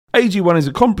AG1 is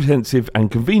a comprehensive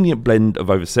and convenient blend of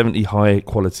over 70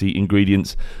 high-quality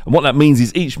ingredients, and what that means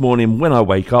is each morning when I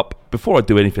wake up, before I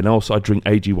do anything else, I drink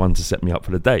AG1 to set me up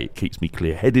for the day. It keeps me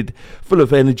clear-headed, full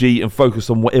of energy, and focused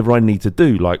on whatever I need to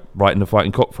do, like writing The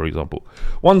Fighting Cock, for example.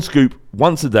 One scoop,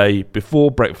 once a day,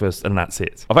 before breakfast, and that's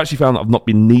it. I've actually found that I've not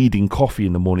been needing coffee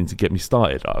in the morning to get me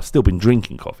started. I've still been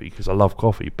drinking coffee because I love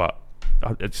coffee, but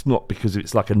it's not because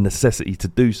it's like a necessity to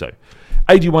do so.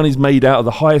 AG1 is made out of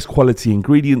the highest quality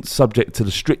ingredients subject to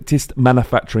the strictest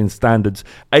manufacturing standards.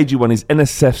 AG1 is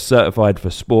NSF certified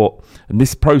for sport, and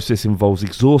this process involves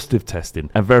exhaustive testing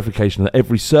and verification that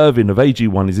every serving of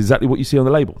AG1 is exactly what you see on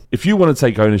the label. If you want to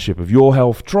take ownership of your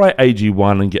health, try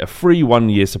AG1 and get a free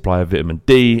 1-year supply of vitamin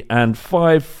D and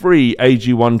 5 free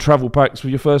AG1 travel packs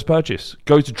with your first purchase.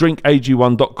 Go to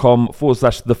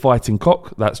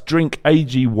drinkag1.com/thefightingcock. That's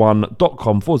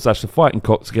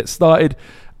drinkag1.com/thefightingcock to get started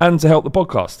and to help the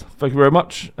podcast. Thank you very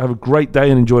much. Have a great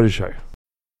day and enjoy the show.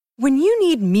 When you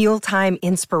need mealtime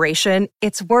inspiration,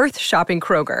 it's worth shopping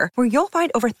Kroger, where you'll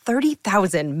find over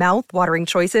 30,000 mouth-watering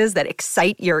choices that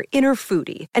excite your inner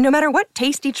foodie. And no matter what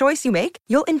tasty choice you make,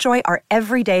 you'll enjoy our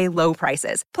everyday low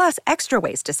prices, plus extra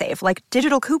ways to save, like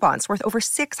digital coupons worth over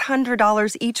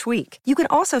 $600 each week. You can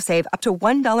also save up to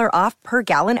 $1 off per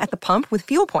gallon at the pump with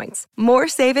fuel points. More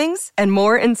savings and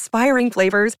more inspiring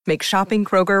flavors make shopping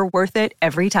Kroger worth it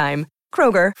every time.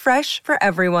 Kroger, fresh for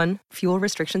everyone. Fuel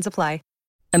restrictions apply.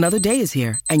 Another day is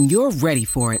here, and you're ready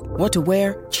for it. What to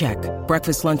wear? Check.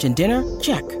 Breakfast, lunch, and dinner?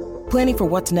 Check. Planning for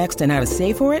what's next and how to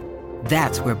save for it?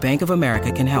 That's where Bank of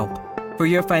America can help. For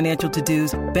your financial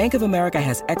to-dos, Bank of America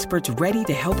has experts ready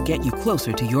to help get you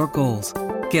closer to your goals.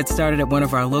 Get started at one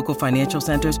of our local financial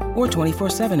centers or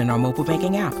 24/7 in our mobile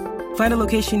banking app. Find a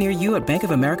location near you at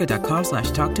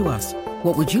bankofamerica.com/talktous.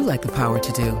 What would you like the power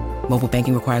to do? Mobile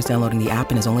banking requires downloading the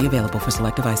app and is only available for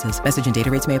select devices. Message and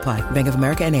data rates may apply. Bank of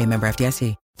America NA, member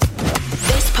FDIC.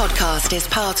 This podcast is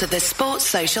part of the Sports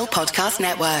Social Podcast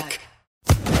Network.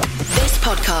 This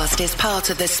podcast is part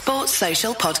of the Sports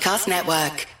Social Podcast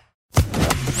Network.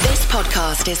 This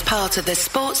podcast is part of the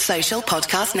Sports Social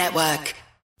Podcast Network.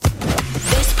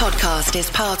 This podcast is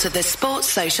part of the Sports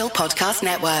Social Podcast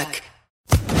Network.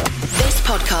 This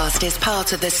podcast is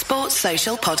part of the Sports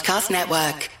Social Podcast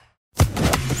Network.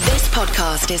 This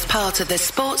podcast is part of the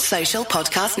Sports Social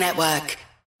Podcast Network.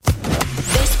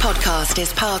 This podcast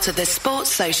is part of the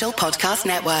Sports Social Podcast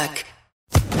Network.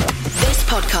 This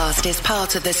podcast is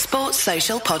part of the Sports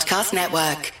Social Podcast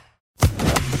Network.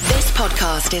 This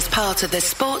podcast is part of the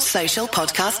Sports Social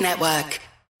Podcast Network.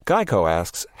 Geico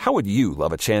asks, how would you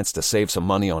love a chance to save some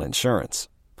money on insurance?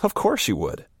 Of course you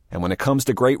would. And when it comes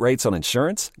to great rates on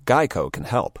insurance, Geico can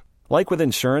help. Like with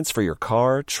insurance for your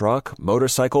car, truck,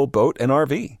 motorcycle, boat, and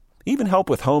RV. Even help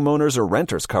with homeowners or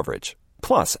renters coverage.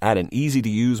 Plus, add an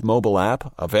easy-to-use mobile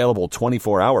app, available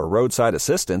 24-hour roadside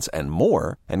assistance, and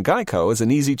more, and Geico is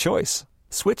an easy choice.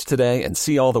 Switch today and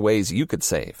see all the ways you could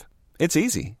save. It's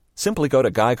easy. Simply go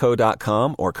to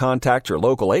geico.com or contact your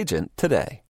local agent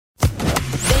today.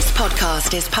 This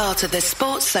podcast is part of the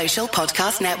Sports Social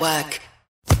Podcast Network.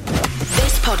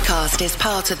 This podcast is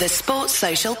part of the Sports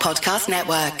Social Podcast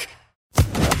Network.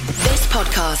 This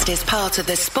podcast is part of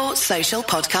the Sports Social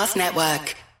Podcast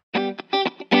Network.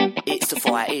 It's the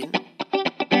fighting.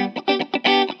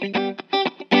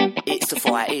 It's the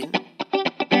fighting.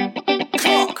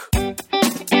 Clock.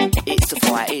 It's the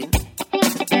fighting.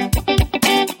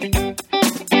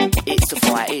 It's the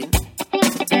fighting.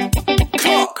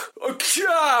 Clock.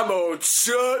 Come on,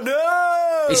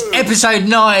 It's episode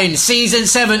 9, season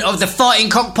 7 of the Fighting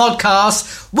Cock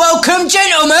podcast. Welcome,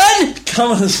 gentlemen!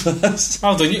 Come on first.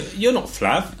 Hold on, you're not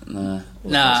Flav. Nah,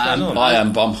 I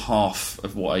am, but I'm half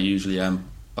of what I usually am.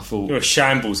 I thought you're a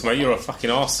shambles, mate. You're a fucking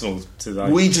Arsenal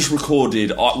today. We just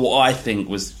recorded what I think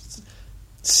was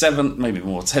 7, maybe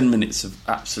more, 10 minutes of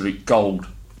absolute gold.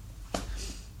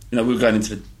 You know, we were going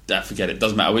into the... forget it,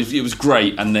 doesn't matter. It was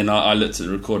great, and then I looked at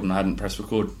the record and I hadn't pressed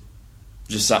record.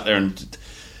 Just sat there and... It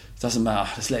doesn't matter,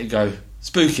 let's let it go.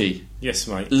 Spooky. Yes,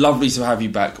 mate. Lovely to have you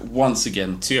back once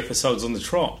again. 2 episodes on the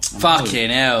trot. Fucking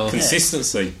hell.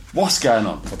 Consistency. Yeah. What's going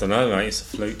on? I don't know, mate. It's a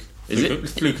fluke. Is it?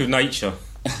 Fluke of nature.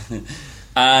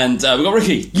 And we've got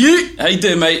Ricky. You? How you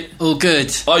doing, mate? All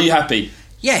good. Are you happy?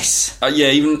 Yes.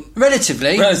 Yeah, even...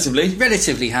 Relatively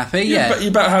happy, yeah. You're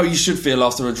about how you should feel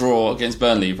after a draw against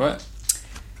Burnley, right?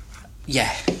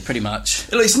 Yeah, pretty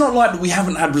much. Look, it's not like we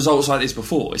haven't had results like this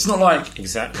before. It's not like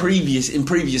exactly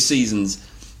previous seasons,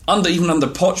 even under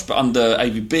Poch, but under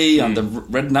AVB, under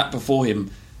Redknapp before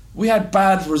him, we had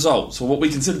bad results, or what we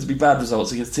consider to be bad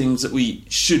results, against teams that we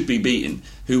should be beating,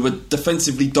 who were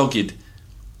defensively dogged,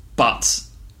 but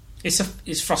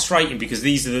it's frustrating because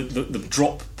these are the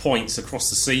drop points across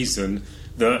the season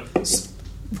that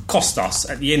cost us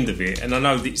at the end of it. And I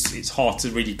know that it's hard to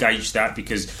really gauge that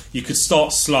because you could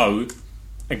start slow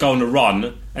and go on a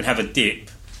run and have a dip.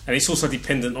 And it's also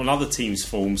dependent on other teams'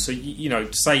 form. So,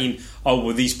 saying,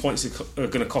 these points are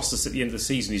going to cost us at the end of the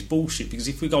season is bullshit. Because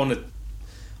if we go on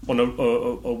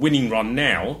a winning run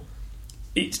now,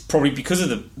 it's probably because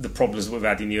of the problems we've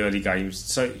had in the early games.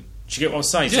 So, do you get what I'm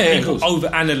saying? So people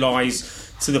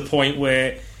overanalyse to the point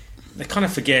where they kind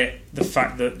of forget the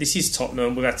fact that this is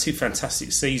Tottenham. We've had 2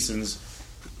 fantastic seasons.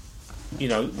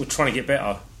 We're trying to get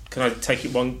better. Can I take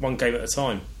it one game at a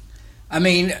time? I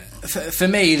mean, for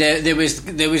me, there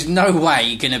was no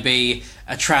way going to be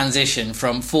a transition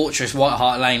from Fortress White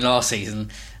Hart Lane last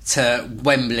season to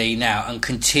Wembley now and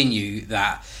continue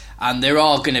that. And there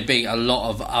are going to be a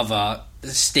lot of other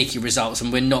sticky results,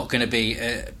 and we're not going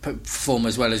to perform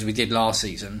as well as we did last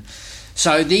season.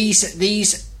 So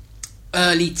these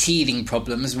early teething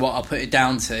problems, what I'll put it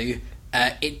down to,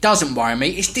 it doesn't worry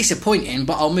me. It's disappointing,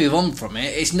 but I'll move on from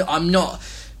it. I'm not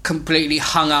completely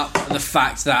hung up on the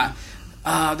fact that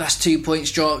that's 2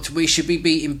 points dropped, we should be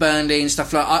beating Burnley and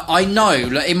stuff like that. I know,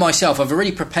 in myself, I've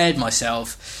already prepared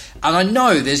myself, and I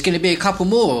know there's going to be a couple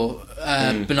more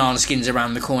banana skins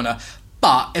around the corner.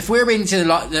 But if we're into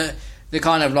the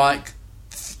kind of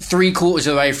 3/4 of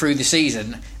the way through the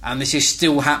season and this is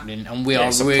still happening and we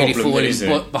are really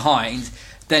falling behind,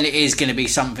 then it is going to be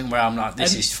something where I'm like,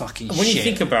 this is fucking shit. When you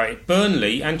think about it,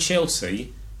 Burnley and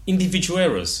Chelsea, individual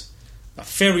errors.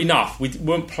 Fair enough, we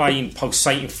weren't playing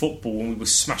pulsating football and we were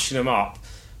smashing them up.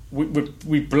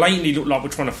 We blatantly look like we're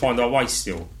trying to find our way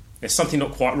still. There's something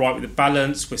not quite right with the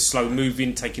balance. We're slow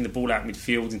moving, taking the ball out of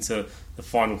midfield into the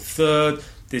final third.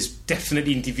 There's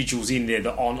definitely individuals in there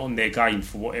that aren't on their game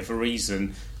for whatever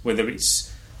reason, whether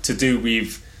it's to do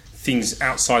with things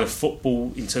outside of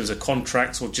football in terms of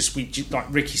contracts or just like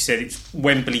Ricky said, it's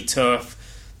Wembley turf.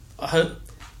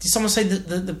 Did someone say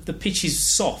that the pitch is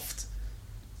soft?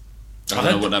 I don't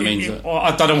know what that means.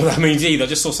 I don't know what that means either. I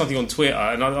just saw something on Twitter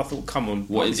and I thought, come on.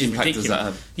 What impact ridiculous. Does that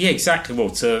have? Yeah, exactly. Well,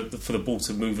 for the ball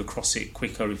to move across it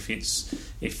quicker if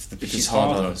the pitch is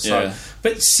harder. So, yeah.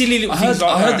 But silly little things like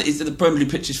I that. heard that the Burnley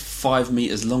pitch is 5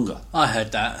 metres longer. I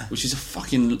heard that. Which is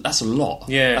that's a lot.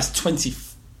 Yeah. That's 20...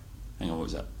 Hang on, what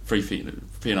was that?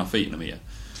 3.5 feet in a metre.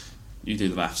 You do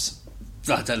the maths.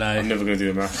 I don't know. I'm never going to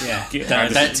do the maths. Yeah.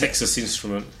 That Texas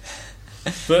Instrument.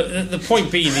 But the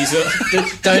point being is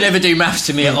that don't ever do maths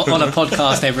to me on a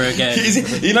podcast ever again.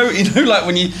 You know, like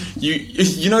when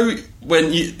you know when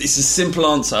it's a simple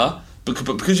answer, but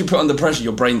because you put under pressure,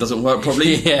 your brain doesn't work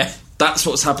properly. Yeah, that's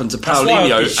what's happened to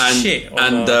Paulinho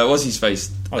and what's his face,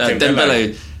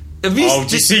 Dembele. Do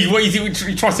you see what you do?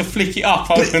 He tries to flick it up.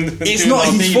 It's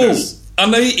not his fault. I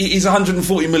know he's a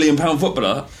 £140 million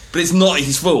footballer, but it's not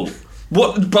his fault.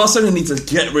 What Barcelona need to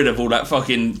get rid of all that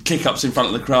fucking kick-ups in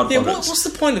front of the crowd. Yeah, what's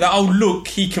the point of that? Oh, look,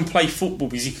 he can play football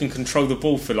because he can control the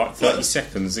ball for 30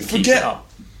 seconds and keep it up.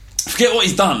 Forget what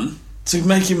he's done to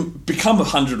make him become a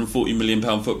 £140 million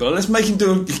footballer. Let's make him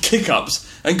do kick-ups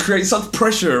and create such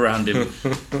pressure around him.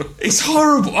 It's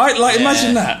horrible.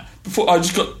 Imagine that. Before I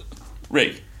just got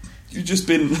Rick. You've just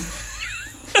been Rick.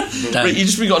 You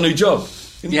just got a new job.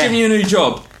 Giving you a new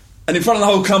job, and in front of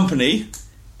the whole company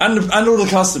and all the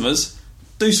customers.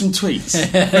 Do some tweets.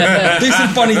 Do some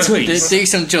funny tweets. Do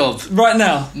some job. Right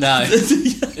now. No.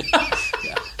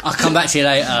 I'll come back to you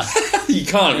later. You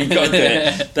can't. You've got to do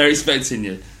it. They're expecting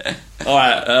you.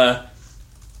 Alright,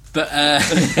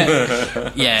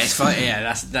 yeah, it's fine.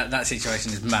 Yeah, that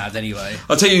situation is mad anyway.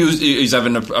 I'll tell you who's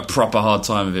having a proper hard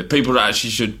time of it. People that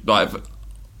actually should... I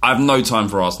have no time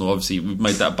for Arsenal. Obviously, we've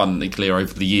made that abundantly clear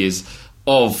over the years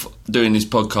of doing this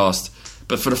podcast.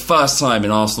 But for the first time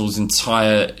in Arsenal's in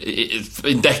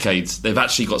decades, they've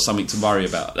actually got something to worry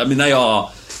about. I mean, they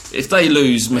are... If they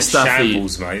lose Mustafi...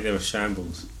 shambles, mate. They're a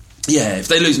shambles. Yeah, if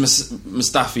they lose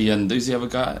Mustafi and... Who's the other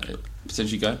guy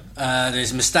potentially go?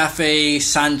 There's Mustafi,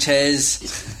 Sanchez...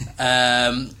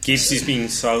 Gibbs is being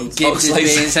sold. Gibbs is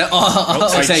being sold.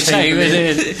 Oxlade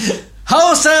Chamberlain.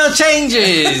 Wholesale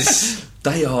changes!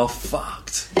 They are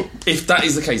fucked. If that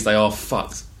is the case, they are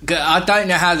fucked. I don't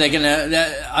know how they're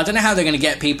gonna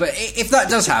get people. If that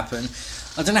does happen,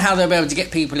 I don't know how they'll be able to get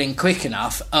people in quick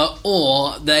enough,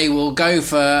 or they will go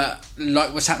for,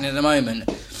 like what's happening at the moment,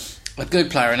 a good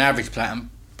player, an average player,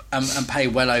 and pay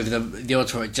well over the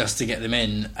odds for it just to get them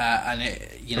in, and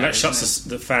that shuts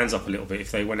the fans up a little bit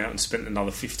if they went out and spent another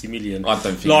 50 million. I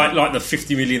don't think like the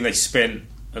 50 million they spent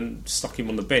and stuck him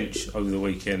on the bench over the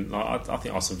weekend. I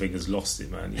think Arsene Wenger's lost it,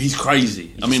 man. He's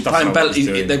crazy. I mean, playing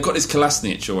they've got this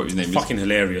Kolasinac, or what his name is. Fucking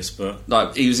hilarious, but...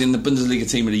 Like, he was in the Bundesliga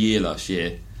team of the year last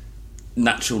year,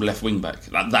 natural left wing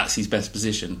back. Like, that's his best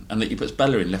position, and that he puts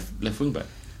Bellerin left wing back.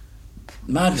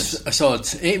 Madness. It's odd.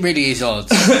 It really is odd.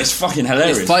 It's fucking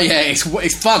hilarious. It's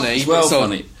funny. It's well it's odd.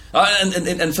 funny.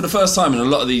 And for the first time in a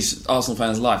lot of these Arsenal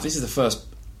fans' life, this is the first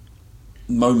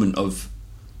moment of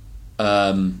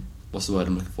what's the word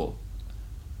I'm looking for?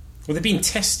 Well, they're being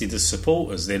tested as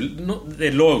supporters. They're not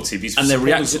their loyalty, and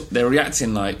they're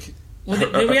reacting like. Well,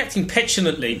 they're reacting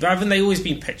petulantly, but haven't they always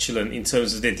been petulant in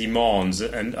terms of their demands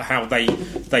and how they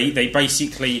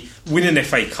basically win an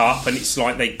FA Cup and it's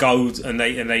like they goad and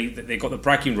they got the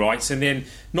bragging rights, and then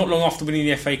not long after winning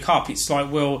the FA Cup, it's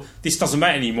like, well, this doesn't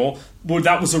matter anymore. Well,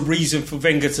 that was a reason for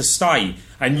Wenger to stay,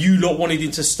 and you lot wanted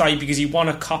him to stay because he won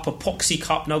a cup, a poxy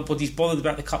cup. Nobody's bothered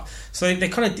about the cup, so they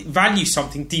kind of value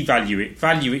something, devalue it,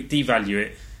 value it, devalue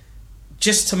it,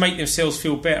 just to make themselves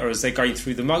feel better as they're going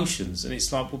through the motions. And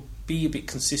it's like, well, be a bit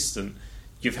consistent.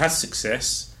 You've had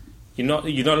success. You no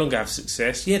longer have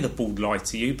success. Yeah, the board lied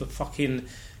to you, but fucking,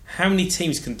 how many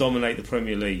teams can dominate the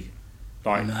Premier League?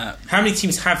 Like, how many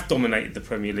teams have dominated the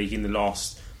Premier League in the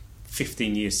last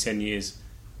 15 years, 10 years?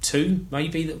 2,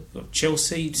 maybe.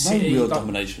 Chelsea, City. No real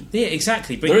domination. Yeah,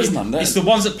 exactly. But there is none there. It's the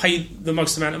ones that pay the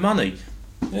most amount of money.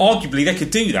 Yeah. Arguably, they could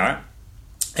do that.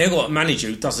 They've got a manager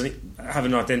who doesn't have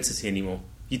an identity anymore.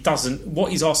 He doesn't.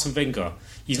 What is Arsene Wenger?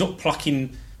 He's not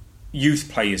plucking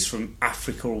youth players from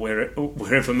Africa or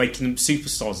wherever, making them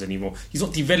superstars anymore. He's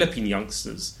not developing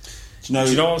youngsters. Do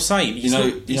you know what I'm saying? You know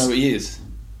what he is?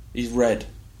 He's Red.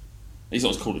 He's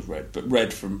not as cool as Red, but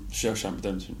Red from Shawshank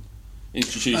Redemption.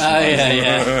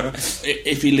 Institutionalised.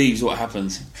 If he leaves, what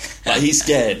happens? Like, he's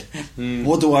scared.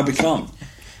 What do I become?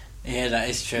 Yeah, that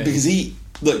is true. Because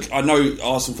I know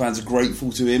Arsenal fans are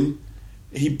grateful to him.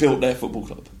 He built their football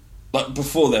club. Like,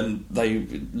 before them,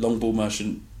 long ball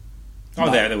merchant.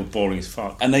 They were boring as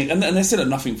fuck, and they're still a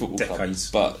nothing football decades.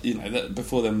 Club. But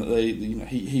before them,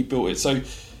 he built it. So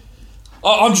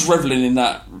I'm just reveling in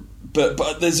that.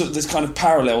 But there's kind of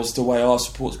parallels to the way our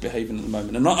support's behaving at the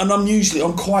moment, and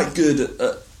I'm quite good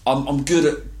at I'm good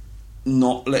at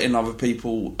not letting other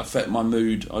people affect my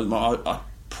mood. I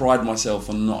pride myself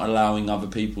on not allowing other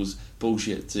people's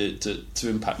bullshit to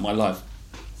impact my life.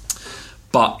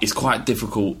 But it's quite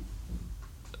difficult,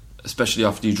 especially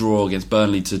after you draw against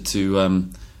Burnley, to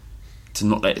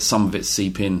not let some of it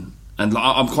seep in. And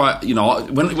I'm quite,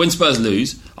 when Spurs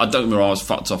lose, I don't remember, I was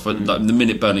fucked off. Like, the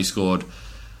minute Burnley scored,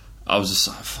 I was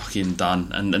just fucking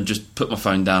done, and just put my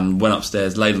phone down, went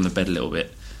upstairs, laid on the bed a little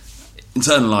bit,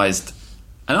 internalised,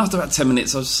 and after about 10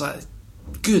 minutes I was just like,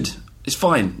 good, it's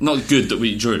fine. Not good that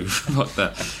we drew. Fuck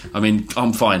that. I mean,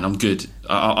 I'm fine, I'm good,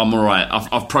 I'm alright,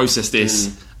 I've processed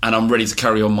this, and I'm ready to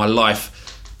carry on my life.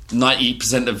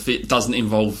 90% of it doesn't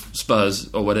involve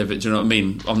Spurs or whatever, do you know what I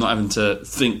mean? I'm not having to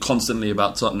think constantly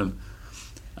about Tottenham.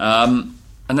 And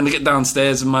then I get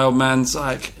downstairs and my old man's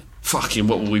like, fucking,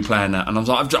 what were we playing at? And I was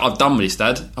like, I've done this,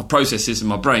 Dad. I've processed this in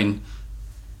my brain.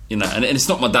 And it's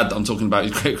not my dad that I'm talking about.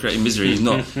 He's creating misery. He's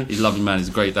not. He's a lovely man. He's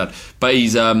a great dad. But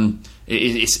he's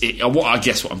what I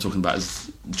guess what I'm talking about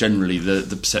is generally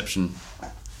the perception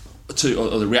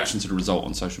or the reaction to the result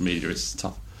on social media is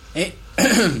tough. It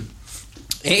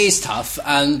is tough,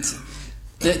 and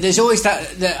there's always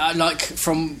that like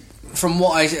from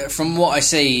what I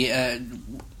see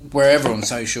wherever on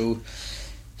social,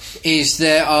 is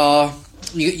there are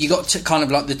you got to kind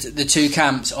of like the two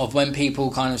camps of when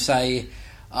people kind of say,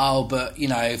 oh, but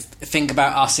think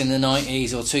about us in the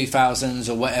 90s or 2000s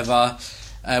or whatever,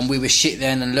 we were shit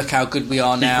then and look how good we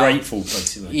are now. Be grateful,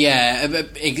 basically. Yeah,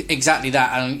 exactly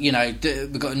that. And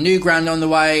we've got a new ground on the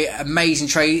way, amazing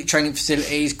training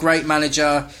facilities, great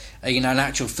manager, an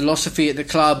actual philosophy at the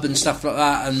club and stuff like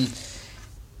that. And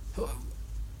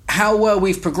how well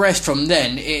we've progressed from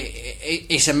then,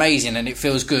 it's amazing and it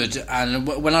feels good. And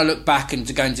when I look back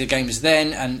into going to games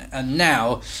then and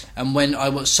now, and when I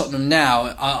watch Tottenham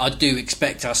now, I do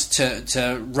expect us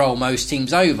to roll most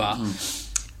teams over.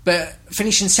 But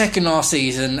finishing second last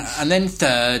season and then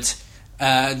third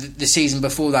the season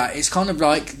before that, it's kind of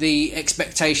like the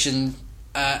expectation,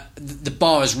 the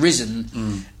bar has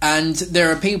risen. And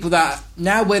there are people that,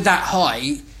 now we're that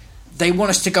high, they want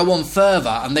us to go on further,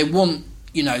 and they want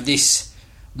this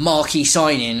marquee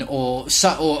signing or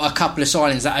a couple of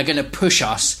signings that are going to push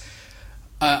us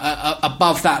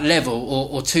above that level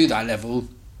or to that level,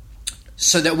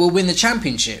 so that we'll win the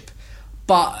championship.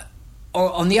 But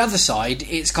on the other side,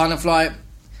 it's kind of like,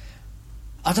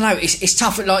 I don't know, it's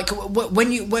tough. Like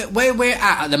where we're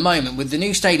at the moment with the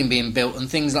new stadium being built and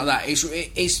things like that,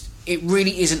 it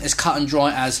really isn't as cut and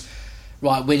dry as,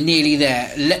 right, we're nearly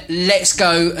there. Let's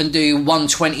go and do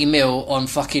 120 mil on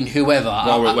fucking whoever.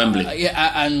 While we're at Wembley.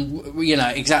 Yeah, and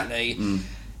exactly.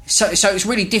 So it's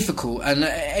really difficult, and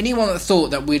anyone that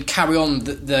thought that we'd carry on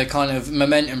the kind of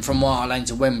momentum from White Hart Lane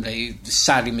to Wembley,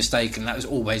 sadly mistaken. That was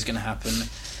always going to happen,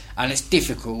 and it's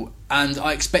difficult. And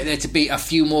I expect there to be a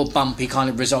few more bumpy kind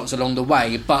of results along the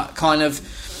way, but kind of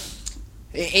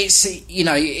it's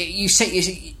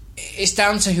it's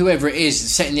down to whoever it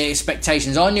is setting the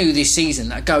expectations. I knew this season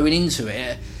that going into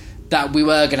it that we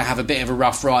were going to have a bit of a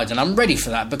rough ride, and I'm ready for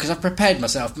that because I've prepared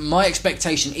myself. My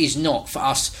expectation is not for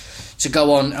us to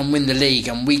go on and win the league,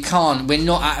 and we're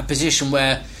not at a position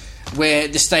where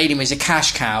the stadium is a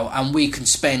cash cow and we can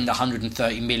spend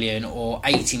 130 million or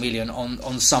 80 million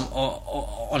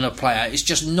on a player. It's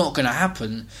just not going to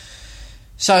happen.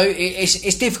 So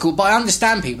it's difficult, but I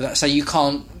understand people that say you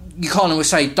can't always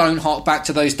say don't hark back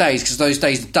to those days because those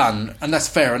days are done, and that's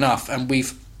fair enough, and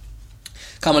we've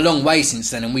come a long way since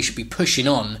then, and we should be pushing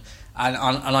on, and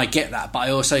I get that, but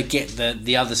I also get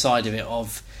the other side of it,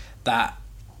 of that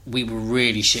we were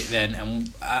really shit then,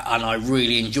 and I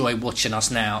really enjoy watching us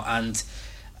now, and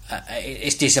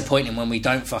it's disappointing when we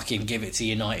don't fucking give it to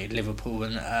United, Liverpool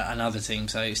and other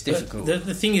teams, so it's difficult.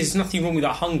 The thing is, there's nothing wrong with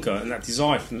that hunger and that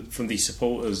desire from these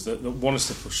supporters that want us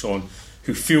to push on,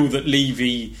 who feel that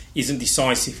Levy isn't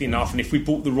decisive enough, and if we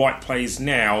bought the right players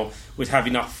now, we'd have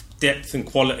enough depth and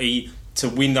quality to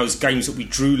win those games that we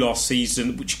drew last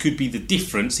season, which could be the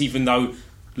difference, even though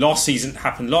last season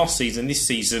happened last season, this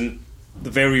season the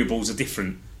variables are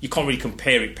different. You can't really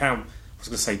compare it I was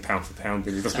going to say pound for pound,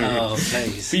 but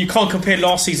you can't compare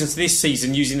last season to this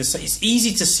season using it's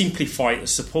easy to simplify it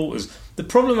as supporters. The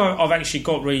problem I've actually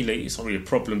got, really, it's not really a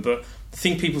problem, but the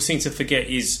thing people seem to forget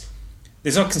is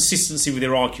there's no consistency with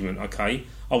their argument, okay?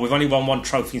 Oh, we've only won one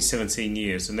trophy in 17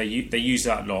 years, and they use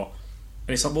that a lot.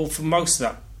 And it's like, well, for most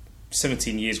of that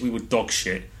 17 years we were dog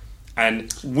shit,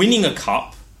 and winning a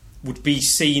cup would be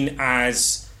seen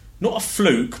as not a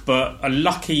fluke but a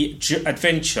lucky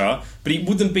adventure, but it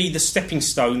wouldn't be the stepping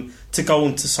stone to go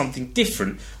on to something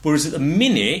different. Whereas at the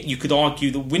minute you could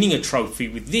argue that winning a trophy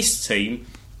with this team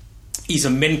is a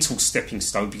mental stepping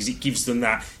stone because it gives them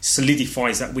that,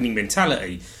 solidifies that winning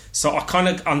mentality. So I kind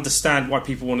of understand why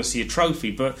people want to see a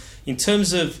trophy, but in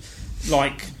terms of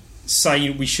like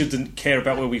saying we shouldn't care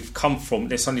about where we've come from,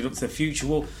 let's only look to the future,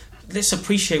 well, let's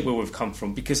appreciate where we've come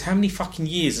from, because how many fucking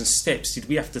years and steps did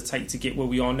we have to take to get where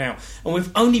we are now? And we've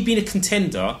only been a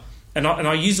contender, and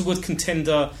I use the word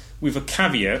contender with a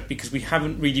caveat because we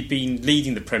haven't really been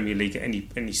leading the Premier League at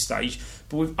any stage,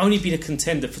 but we've only been a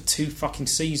contender for 2 fucking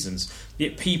seasons,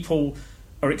 yet people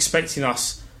are expecting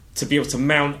us to be able to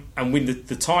mount and win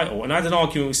the title. And I had an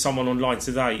argument with someone online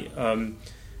today,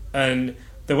 and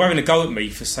they were having a go at me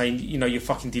for saying, you're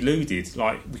fucking deluded,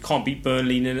 like we can't beat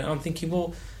Burnley. And I'm thinking,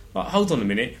 well, like, hold on a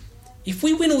minute, if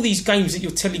we win all these games that you're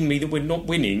telling me that we're not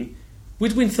winning,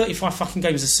 we'd win 35 fucking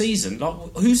games a season. Like,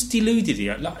 who's deluded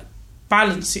here? Like,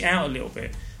 balance it out a little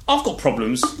bit. I've got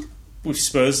problems with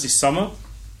Spurs this summer.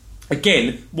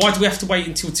 Again, why do we have to wait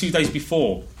until 2 days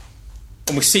before?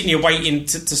 And we're sitting here waiting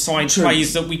to sign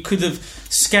players that we could have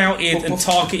scouted and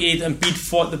targeted and bid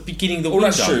for at the beginning of the window.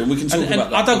 That's true, and we can talk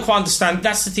about that. I don't quite understand.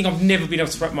 That's the thing I've never been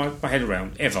able to wrap my head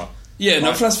around, ever. Yeah,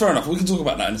 no, that's fair enough. We can talk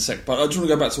about that in a sec. But I just want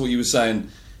to go back to what you were saying.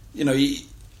 The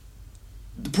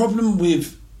problem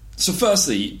with... So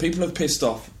firstly, people have pissed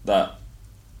off that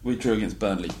we drew against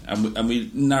Burnley and we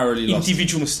narrowly lost.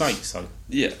 Individual mistakes, though.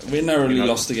 Yeah, we narrowly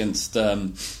lost against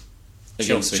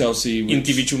Chelsea.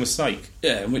 Individual mistake.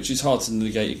 Yeah, which is hard to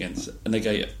negate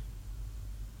it.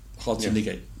 Hard to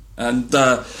negate. And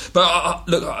but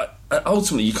look,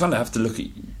 ultimately, you kind of have to look at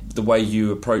the way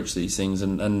you approach these things,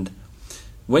 and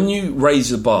when you raise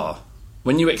the bar,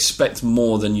 when you expect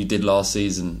more than you did last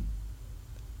season,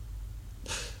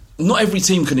 not every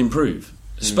team can improve.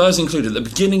 Spurs included. At the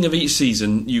beginning of each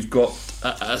season, you've got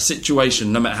a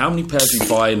situation, no matter how many players you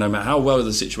buy, no matter how well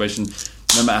the situation,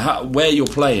 no matter where you're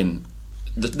playing,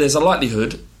 there's a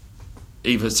likelihood,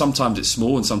 either sometimes it's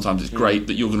small and sometimes it's great,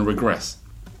 that you're going to regress.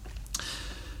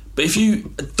 But if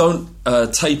you don't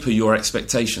taper your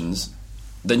expectations,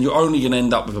 then you're only going to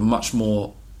end up with a much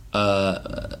more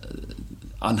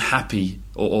unhappy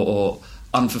or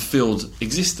unfulfilled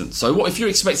existence. So what if you're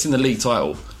expecting the league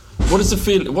title? What's the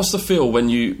feel when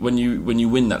you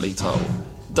win that league title?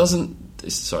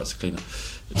 It's a cleaner.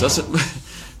 It doesn't.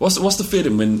 What's the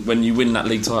feeling when you win that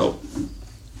league title?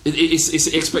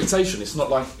 It's expectation. It's not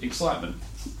like excitement.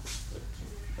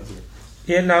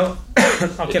 Yeah, no,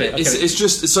 I get it. It's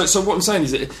just so. What I'm saying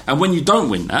is, and when you don't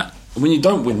win that, when you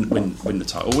don't win the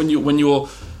title, when you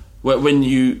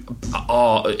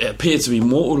appear to be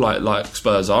mortal like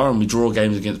Spurs are, and we draw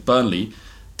games against Burnley,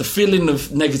 the feeling of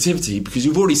negativity, because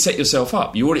you've already set yourself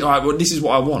up. This is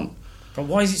what I want. But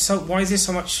why is there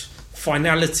so much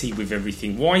finality with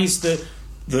everything? Why is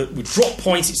we drop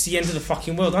points, it's the end of the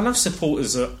fucking world? I know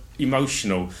supporters are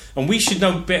emotional, and we should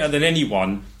know better than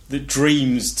anyone that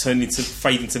dreams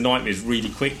fade into nightmares really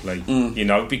quickly. You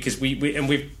know, because we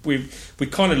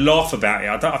kind of laugh about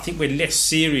it. I think we're less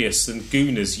serious than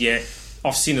Gooners, yet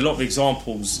I've seen a lot of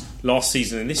examples last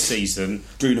season and this season.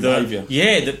 Gooner behaviour.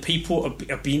 Yeah, that people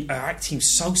are acting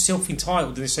so self-entitled,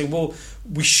 and they're saying, well,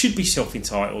 we should be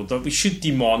self-entitled, that we should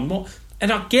demand more.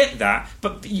 And I get that,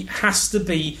 but there has to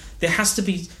be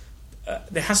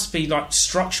like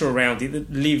structure around it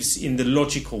that lives in the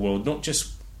logical world, not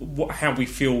just how we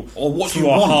feel or what through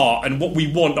our heart and what we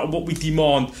want and what we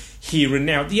demand here and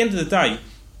now. At the end of the day,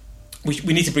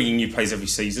 we need to bring in new players every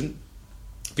season,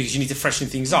 because you need to freshen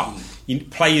things up.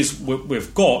 Players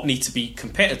we've got need to be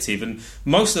competitive, and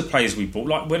most of the players we bought,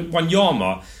 like when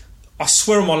Wanyama, I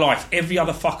swear on my life, every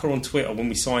other fucker on Twitter when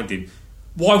we signed him,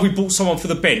 why we bought someone for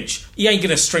the bench, he ain't going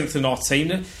to strengthen our team.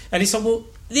 And it's like, well,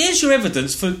 there's your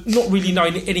evidence for not really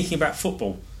knowing anything about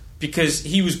football, because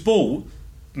he was bought,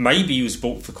 maybe he was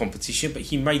bought for competition, but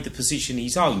he made the position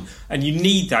his own, and you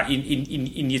need that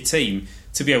in your team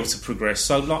to be able to progress.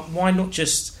 So like, why not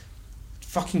just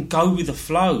fucking go with the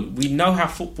flow? We know how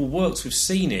football works, we've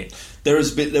seen it. There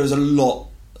was a lot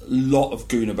of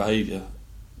Gooner behaviour.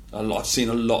 I've seen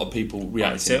a lot of people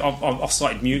reacting. I've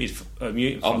started muted. I've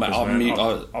muted over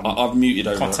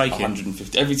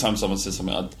 150. Every time someone says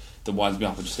something that winds me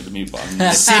up, I just hit the mute button.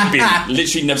 Simbing.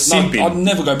 Literally never. No, I'd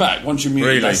never go back. Once you're muted,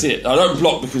 really? That's it. I don't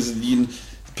block because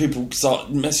people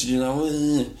start messaging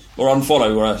or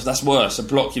unfollow. Or that's worse. A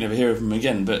block, you never hear of them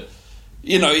again. But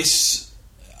you know, it's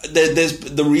there's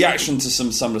the reaction to some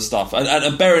of the stuff,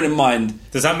 and bearing in mind,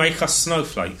 does that make us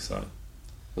snowflakes though?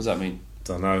 What does that mean?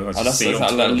 Don't know. I just that's see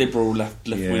that liberal left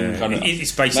wing kind of.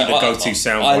 It's basically the go-to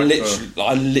sound.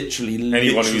 I literally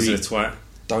anyone who's a twat.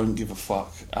 Don't give a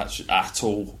fuck at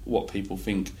all what people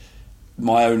think.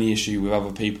 My only issue with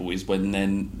other people is when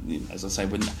then, as I say,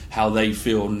 when how they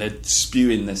feel and they're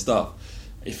spewing their stuff.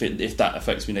 If that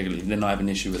affects me negatively, then I have an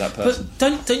issue with that person.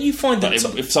 But don't you find that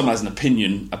if someone has an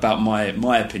opinion about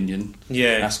my opinion,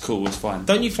 that's cool, it's fine.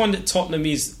 Don't you find that Tottenham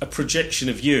is a projection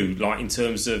of you, like in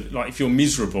terms of like if you're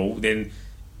miserable, then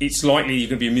it's likely you're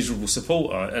going to be a miserable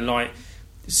supporter, and like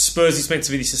Spurs is meant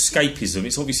to be this escapism.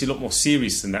 It's obviously a lot more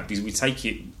serious than that, because we take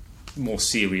it more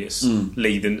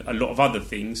seriously than a lot of other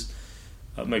things.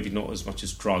 Maybe not as much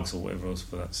as drugs or whatever else,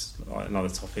 but that's like another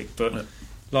topic. But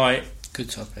like. Good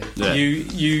topic. Yeah.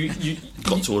 You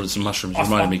got to order some mushrooms.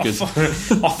 Reminded me good.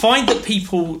 I find that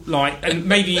people like, and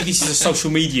maybe this is a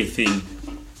social media thing,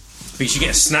 because you get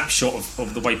a snapshot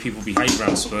of the way people behave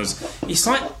around Spurs. It's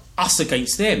like us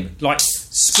against them, like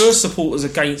Spurs supporters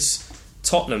against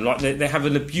Tottenham. Like they have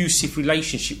an abusive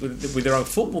relationship with their own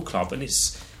football club, and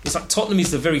it's like Tottenham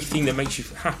is the very thing that makes you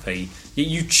happy, yet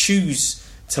you choose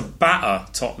to batter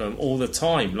Tottenham all the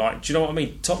time. Like, do you know what I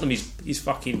mean? Tottenham is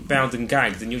fucking bound and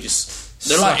gagged, and you're just.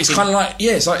 They're like, it's kind of like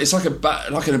it's like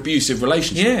an abusive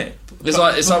relationship. Yeah, it's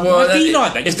like well, why be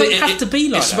like that? It doesn't have to be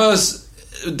like that. If Spurs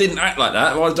didn't act like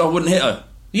that, I wouldn't hit her.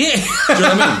 Yeah, do you know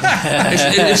what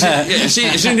I mean? If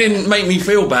she didn't make me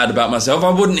feel bad about myself, I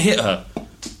wouldn't hit her.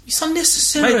 It's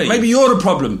unnecessary. Maybe you're the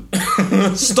problem.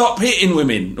 Stop hitting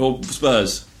women or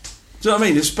Spurs. Do you know what I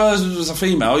mean? If Spurs was a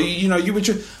female, you would.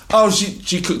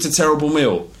 She cooked a terrible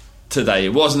meal today.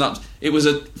 It wasn't up. It was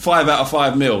a 5 out of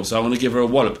 5 meal, so I'm going to give her a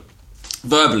wallop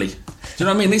verbally. Do you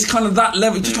know what I mean? It's kind of that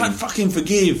level. Just like fucking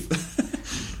forgive.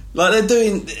 Like they're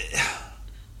doing.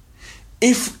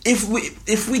 If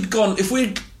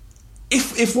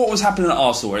what was happening at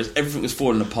Arsenal, whereas everything was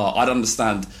falling apart, I'd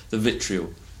understand the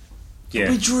vitriol. Yeah.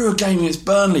 But we drew a game against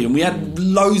Burnley, and we had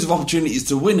loads of opportunities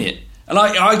to win it. And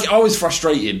I was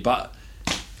frustrated, but.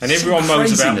 And everyone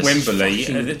moans about Wembley.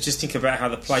 Just think about how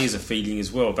the players are feeling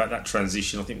as well about that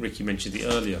transition. I think Ricky mentioned it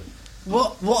earlier.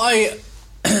 What I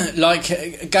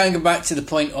like, going back to the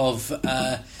point of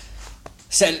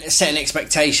setting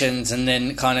expectations and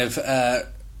then kind of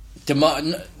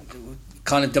demanding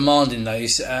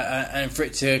those and for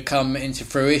it to come into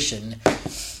fruition.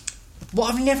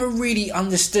 What I've never really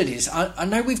understood is I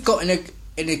know we've got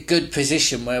in a good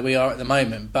position where we are at the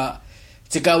moment, but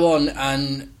to go on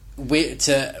and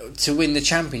to win the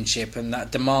championship and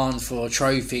that demand for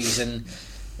trophies, and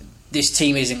this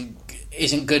team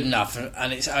isn't good enough,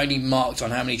 and it's only marked on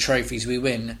how many trophies we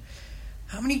win.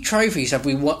 How many trophies have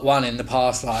we won in the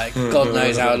past, like God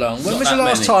knows how long? When was the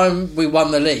last time we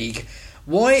won the league?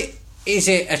 Why is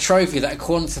it a trophy that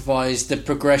quantifies the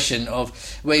progression of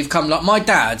where you've come? Like my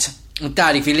dad,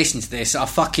 if you listen to this, I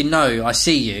fucking know, I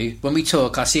see you. When we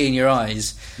talk, I see in your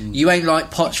eyes. You ain't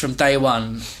like Poch from day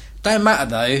one. Don't matter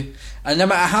though, and no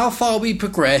matter how far we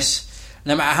progress,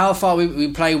 no matter how far we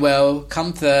play well,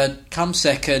 come third, come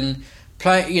second,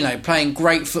 playing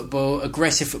great football,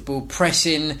 aggressive football,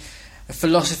 pressing,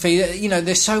 philosophy.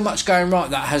 There's so much going right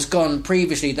that has gone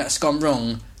previously that's gone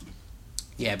wrong.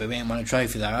 Yeah, but we ain't won a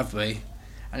trophy though, have we?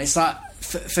 And it's like,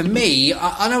 for me,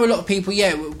 I know a lot of people,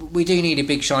 we do need a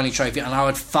big shiny trophy, and I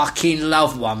would fucking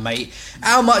love one, mate.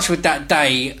 How much would that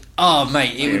day... Oh,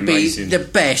 mate, it would amazing. Be the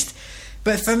best.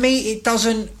 But for me, it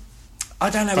doesn't... I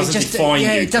don't know. Doesn't define you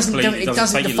it doesn't take your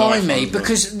define life me, over.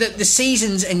 because the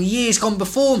seasons and years gone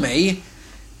before me,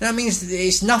 that means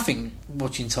it's nothing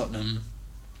watching Tottenham.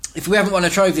 If we haven't won a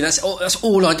trophy, that's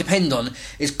all I depend on.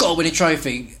 It's got to win a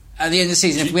trophy. At the end of the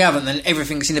season, if we haven't, then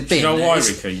everything's in the bin. Do you know why,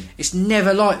 Ricky? It's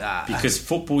never like that. Because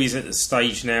football is at the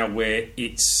stage now where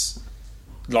it's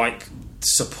like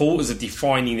supporters are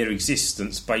defining their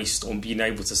existence based on being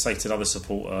able to say to another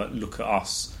supporter, look at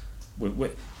us.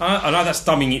 I know that's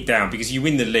dumbing it down, because you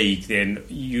win the league, then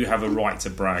you have a right to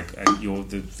brag and you're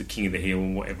the king of the hill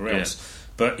and whatever else.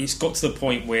 But it's got to the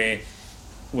point where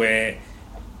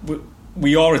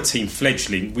we are a team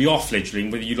fledgling. We are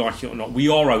fledgling, whether you like it or not. We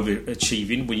are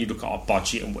overachieving when you look at our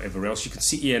budget and whatever else. You can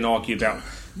sit here and argue about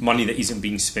money that isn't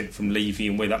being spent from Levy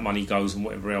and where that money goes and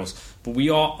whatever else. But we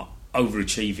are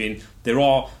overachieving. There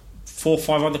are 4 or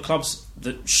 5 other clubs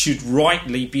that should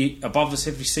rightly be above us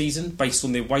every season based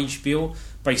on their wage bill,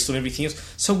 based on everything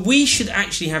else. So we should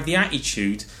actually have the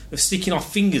attitude of sticking our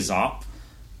fingers up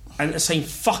and saying,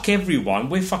 fuck everyone.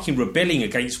 We're fucking rebelling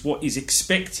against what is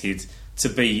expected to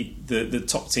be the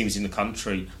top teams in the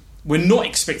country. We're not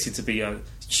expected to be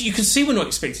you can see we're not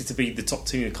expected to be the top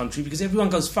team in the country, because everyone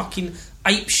goes fucking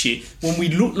apeshit when we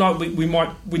look like we might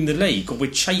win the league or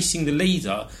we're chasing the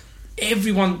leader.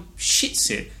 Everyone shits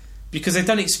it because they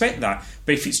don't expect that.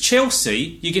 But if it's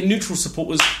Chelsea, you get neutral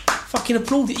supporters fucking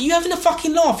applaud it. Are you having a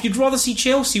fucking laugh? You'd rather see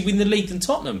Chelsea win the league than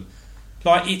Tottenham.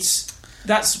 Like,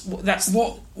 that's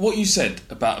what you said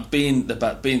about being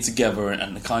together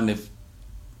and the kind of,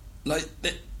 like,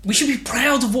 we should be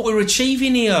proud of what we're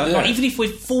achieving here. Yeah. Like, even if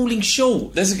we're falling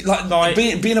short, there's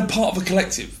being a part of a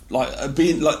collective. Like,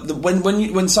 being like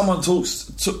when someone talks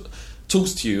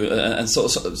to you and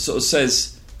sort of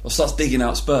says or starts digging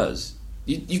out Spurs,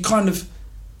 you kind of,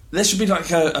 there should be like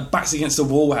a backs against the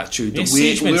wall attitude. That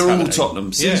we're all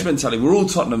Tottenham. Siege mentality. We're all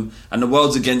Tottenham, and the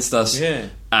world's against us. Yeah.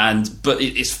 But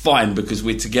it's fine because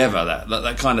we're together.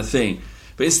 That kind of thing.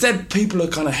 But instead, people are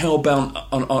kind of hell-bound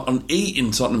on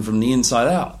eating Tottenham from the inside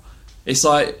out. It's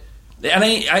like, and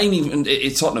it ain't even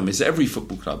it's Tottenham, it's every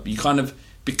football club. You kind of,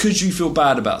 because you feel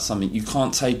bad about something, you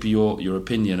can't taper your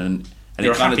opinion. And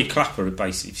you're a happy clapper,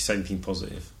 basically, if you say anything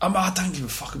positive. I don't give a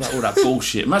fuck about all that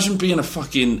bullshit. Imagine being a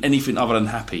fucking anything other than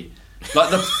happy.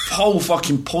 Like, the whole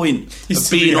fucking point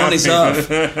of being on this earth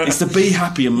is to be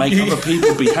happy and make other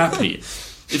people be happy.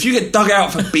 If you get dug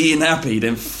out for being happy,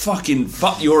 then fucking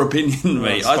fuck your opinion,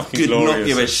 mate. I could not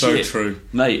give a shit. So true.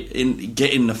 Mate,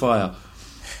 get in the fire.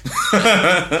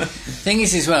 Thing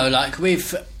is, as well, like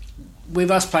with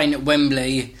us playing at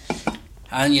Wembley,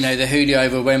 and the Julio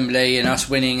over Wembley, and us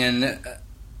winning and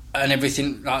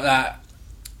everything like that,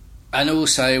 and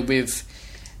also with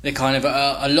the kind of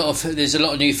there's a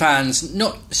lot of new fans.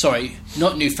 Not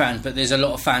new fans, but there's a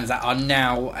lot of fans that are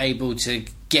now able to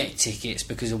get tickets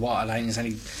because of White Hart Lane. There's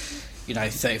only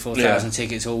 34,000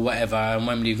 tickets or whatever, and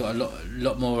Wembley you've got a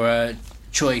lot more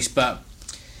choice, but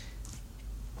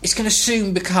it's going to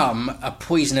soon become a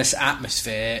poisonous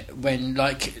atmosphere when,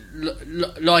 like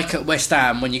at West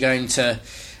Ham, when you go into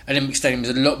Olympic Stadium,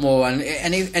 there's a lot more, and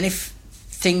if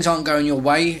things aren't going your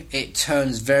way, it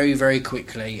turns very, very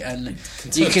quickly, and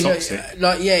you can toxic.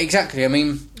 Exactly. I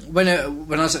mean, when I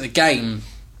was at the game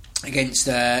against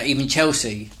even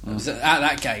Chelsea, I was at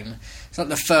that game. It's like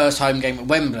the first home game at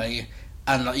Wembley,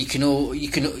 and like you can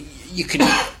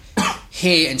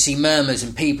hear and see murmurs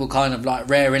and people kind of like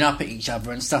rearing up at each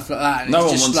other and stuff like that. And no it's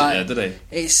one just wants like, it there, do they?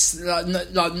 It's like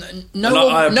No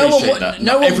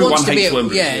one wants to be at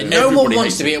Wembley. Yeah, no one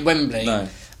wants to be at Wembley.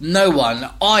 No one.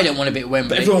 I don't want to be at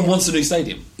Wembley. But everyone wants a new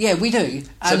stadium. Yeah, we do.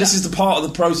 So this is the part of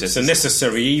the process. It's a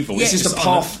necessary evil. This is the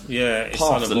path. It's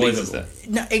path that leads us unavoidable.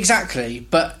 there. No, exactly.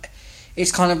 But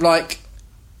it's kind of like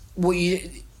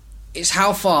it's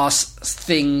how fast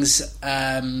things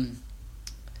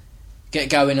get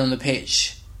going on the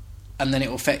pitch, and then it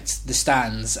will affect the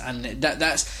stands, and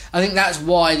I think that's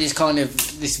why this kind of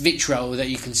this vitriol that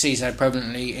you can see so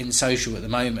prevalently in social at the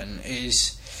moment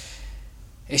is.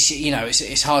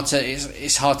 It's hard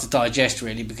to digest,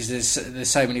 really, because there's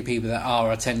so many people that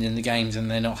are attending the games and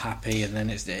they're not happy, and then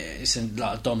it's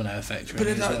like a domino effect,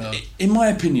 really. But well. In my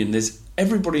opinion, there's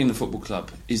everybody in the football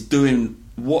club is doing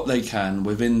what they can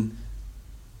within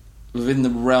the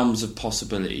realms of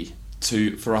possibility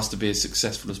for us to be as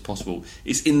successful as possible.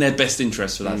 It's in their best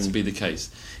interest for that to be the case.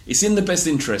 It's in the best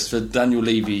interest for Daniel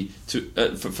Levy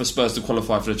for Spurs to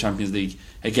qualify for the Champions League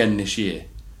again this year.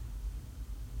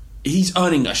 He's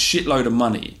earning a shitload of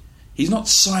money. He's not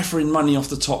ciphering money off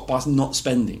the top by not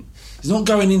spending. He's not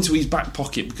going into his back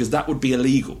pocket because that would be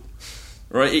illegal.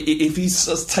 Right? If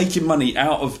he's taking money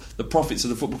out of the profits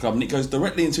of the football club and it goes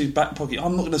directly into his back pocket,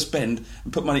 I'm not going to spend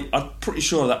and put money. I'm pretty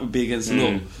sure that would be against the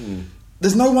law.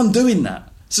 There's no one doing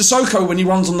that. Sissoko, when he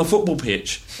runs on the football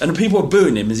pitch and the people are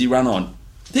booing him as he ran on,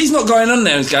 he's not going on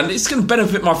there and going, it's going to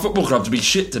benefit my football club to be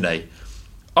shit today.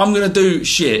 I'm going to do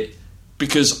shit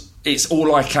because it's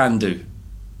all I can do.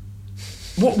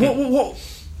 What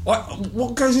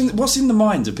goes in? What's in the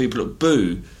minds of people that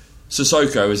boo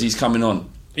Sissoko as he's coming on?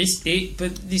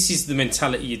 But this is the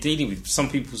mentality you're dealing with. Some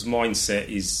people's mindset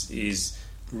is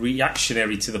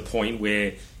reactionary to the point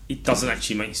where it doesn't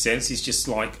actually make sense. It's just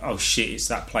like, oh shit, it's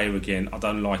that player again. I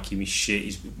don't like him. He's shit.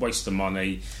 He's a waste of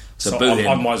money. So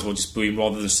I might as well just boo him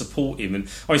rather than support him. And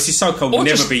Sissoko will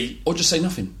never be. Or just say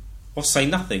nothing. Or say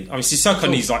nothing. Sissoko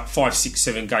needs like 5, 6,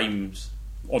 7 games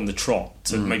on the trot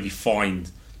to maybe find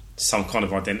some kind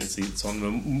of identity.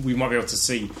 We might be able to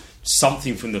see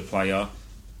something from the player.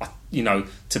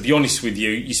 To be honest with you,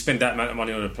 you spend that amount of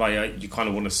money on a player, you kind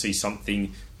of want to see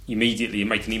something immediately and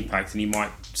make an impact, and he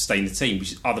might stay in the team,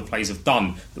 which other players have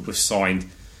done that we've signed.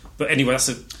 But anyway, that's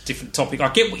a different topic. I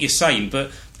get what you're saying,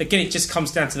 but again, it just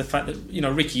comes down to the fact that,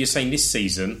 Ricky, you're saying this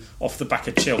season, off the back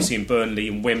of Chelsea and Burnley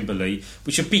and Wembley,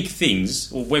 which are big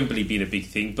things, or Wembley being a big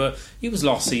thing, but it was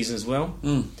last season as well.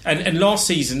 And last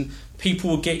season,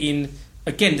 people were getting,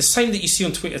 again, the same that you see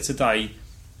on Twitter today,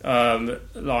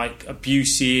 like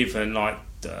abusive and like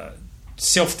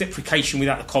self-deprecation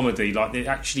without the comedy, like they're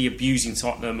actually abusing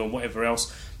Tottenham and whatever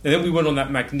else. And then we went on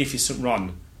that magnificent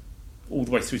run all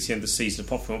the way through to the end of the season,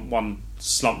 apart from one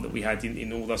slump that we had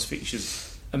in all those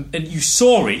fixtures. And you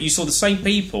saw it. You saw the same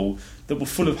people that were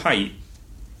full of hate,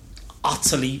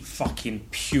 utterly fucking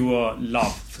pure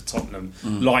love for Tottenham,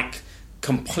 like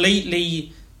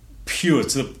completely pure.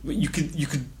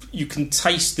 You can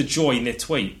taste the joy in their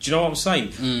tweet. Do you know what I'm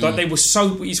saying? Like they were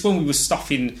so. It's when we were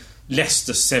stuffing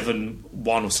Leicester 7-1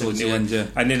 or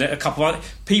 7-0, and then a couple of other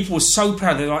people were so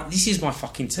proud. They're like, "This is my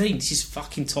fucking team. This is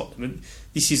fucking Tottenham.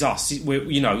 This is us."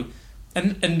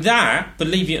 And that,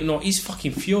 believe it or not, is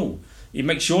fucking fuel. It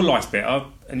makes your life better,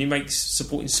 and it makes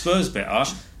supporting Spurs better.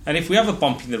 And if we have a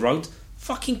bump in the road,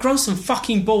 fucking grow some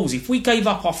fucking balls. If we gave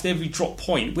up after every drop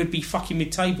point, we'd be fucking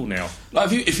mid-table now.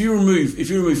 Like if you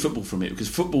remove football from it, because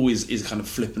football is a kind of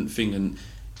flippant thing, and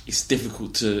it's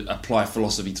difficult to apply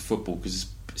philosophy to football because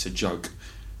it's a joke.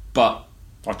 But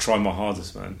I try my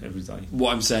hardest, man, every day.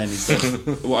 What I'm saying is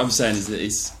that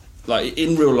it's like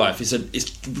in real life. It's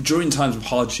during times of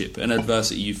hardship and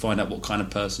adversity you find out what kind of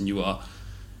person you are,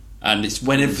 and it's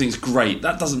when everything's great.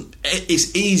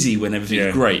 It's easy when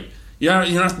everything's great. You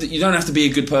don't have to be a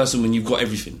good person when you've got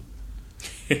everything.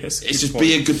 Yes, it's just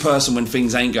be a good person when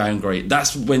things ain't going great.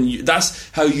 That's when that's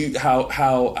how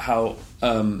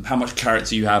much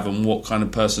character you have and what kind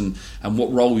of person and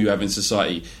what role you have in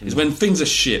society. Is when things are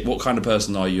shit, what kind of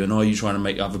person are you, and are you trying to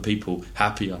make other people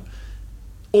happier,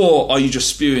 or are you just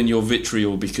spewing your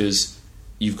vitriol because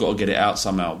you've got to get it out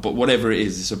somehow? But whatever it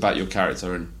is, it's about your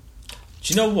character. And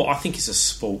do you know what? I think it's a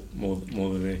sport more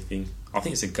than anything. I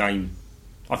think it's a game.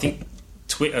 I think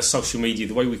Twitter, social media,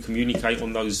 the way we communicate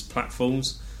on those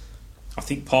platforms, I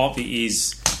think part of it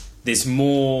is there's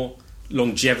more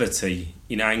longevity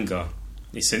in anger.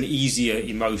 It's an easier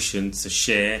emotion to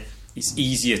share. It's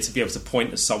easier to be able to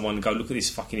point at someone and go, look at this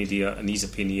fucking idiot and his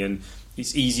opinion.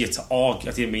 It's easier to argue.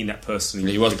 I didn't mean that personally.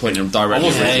 Yeah, he was pointing at him directly. I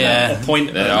wasn't. I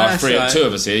pointed at two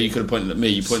of us here. You could have pointed at me.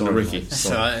 You pointed at Ricky. That's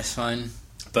all right. It's fine.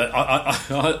 But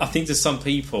I think to some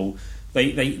people,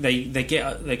 they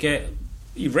get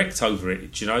erect over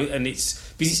it, do you know, and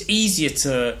it's because it's easier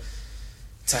to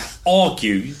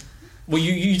argue. Well,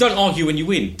 you don't argue when you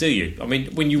win, do you? I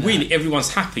mean, when you win, everyone's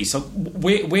happy. So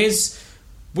where's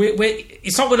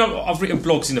it's like when I've written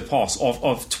blogs in the past,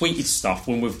 I've tweeted stuff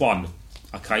when we've won,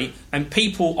 okay, and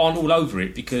people aren't all over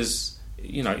it because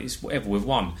it's whatever, we've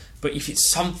won. But if it's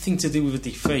something to do with a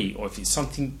defeat, or if it's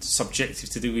something subjective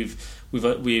to do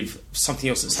with something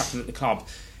else that's happened at the club,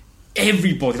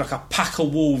 everybody, like a pack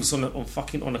of wolves on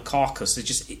a carcass,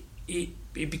 it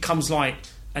becomes like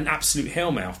an absolute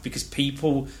hellmouth because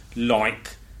people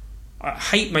like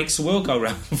hate makes the world go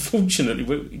round. Unfortunately,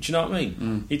 do you know what I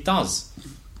mean? It does.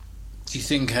 Do you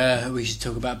think we should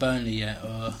talk about Burnley yet,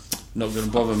 or not going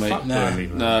to bother, mate? No, Burnley,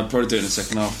 no, probably do it in the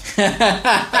second half.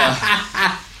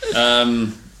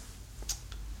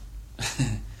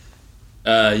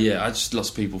 Yeah, I just lots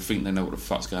of people think they know what the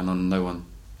fuck's going on and no one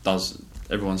does.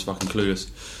 Everyone's fucking clueless.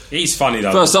 It is funny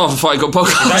though. First half of Fight Got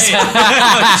Podcast.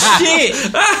 Shit!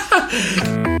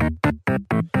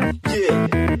 Yeah.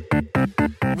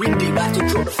 Windy, about to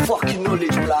drop the fucking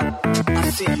knowledge, blood. I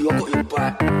see you, I got your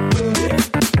back.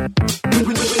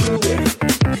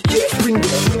 Yes, windy.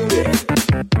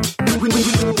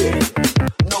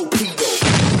 No pedo.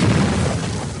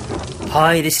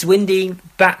 Hi, this is Windy,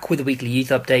 back with a weekly youth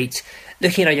update,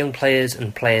 looking at our young players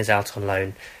and players out on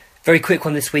loan. Very quick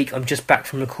one this week. I'm just back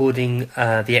from recording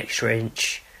the Extra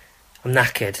Inch. I'm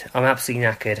knackered. I'm absolutely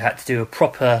knackered. Had to do a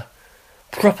proper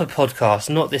podcast,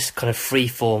 not this kind of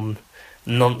free-form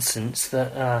nonsense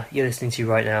that you're listening to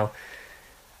right now.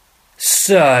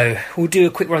 So, we'll do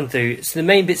a quick run through. So the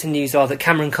main bits of news are that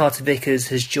Cameron Carter-Vickers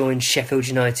has joined Sheffield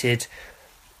United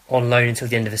on loan until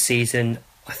the end of the season.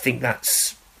 I think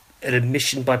that's an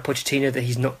admission by Pochettino that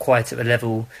he's not quite at the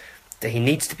level that he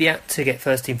needs to be at to get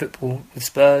first team football with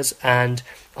Spurs, and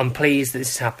I'm pleased that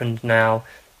this has happened now.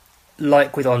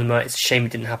 Like with Onuma, it's a shame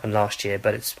it didn't happen last year,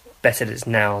 but it's better that it's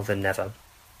now than never.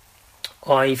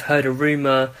 I've heard a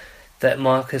rumour that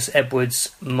Marcus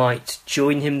Edwards might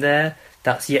join him there.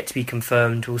 That's yet to be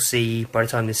confirmed. We'll see by the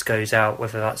time this goes out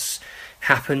whether that's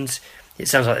happened. It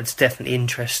sounds like there's definitely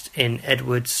interest in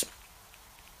Edwards.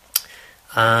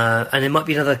 And there might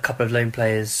be another couple of loan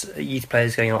players, youth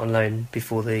players going out on loan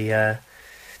before the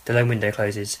loan window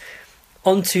closes.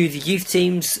 On to the youth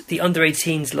teams. The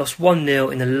under-18s lost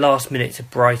 1-0 in the last minute to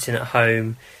Brighton at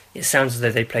home. It sounds as though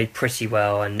they played pretty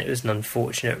well and it was an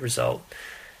unfortunate result.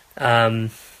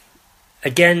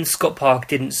 Again, Scott Park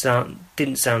didn't sound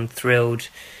thrilled.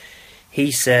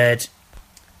 He said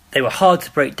they were hard to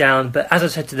break down, but as I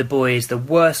said to the boys, the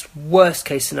worst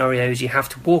case scenario is you have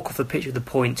to walk off the pitch with a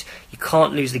point. You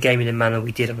can't lose the game in the manner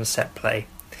we did on a set play.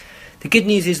 The good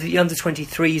news is that the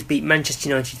under-23s beat Manchester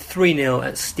United 3-0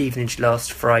 at Stevenage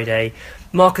last Friday.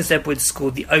 Marcus Edwards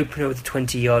scored the opener with a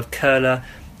 20-yard curler.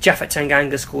 Japhet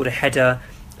Tanganga scored a header,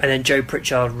 and then Joe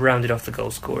Pritchard rounded off the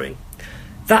goal scoring.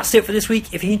 That's it for this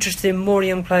week. If you're interested in more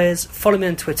young players, follow me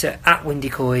on Twitter at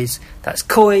WindyCoys. That's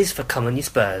Coys for Come On You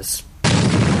Spurs.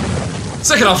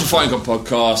 Second half of Fighting Got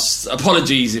Podcast.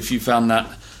 Apologies if you found that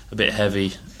a bit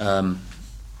heavy.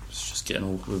 It's just getting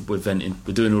all we're venting.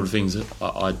 We're doing all the things that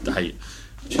I hate.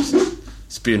 Just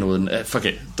spewing all the fuck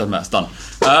it. Doesn't matter. It's done.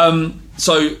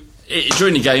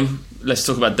 During the game, let's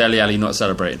talk about Dele Alli not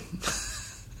celebrating.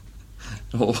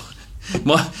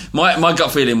 my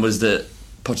gut feeling was that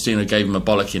Pochettino gave him a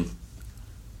bollocking,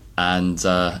 and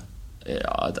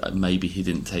maybe he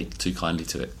didn't take too kindly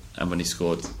to it. And when he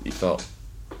scored, he felt.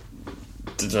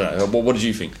 I don't know. What did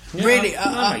you think? Yeah, Really,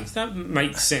 that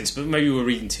makes sense, but maybe we're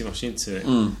reading too much into it.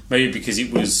 Maybe because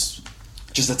it was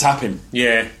just a tapping.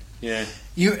 Yeah.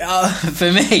 You,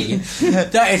 for me,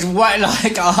 that is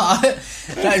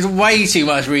that is way too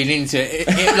much reading into it.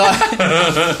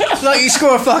 Like you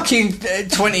score a fucking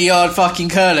 20-yard fucking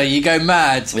curler, you go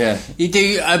mad. Yeah. You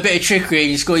do a bit of trickery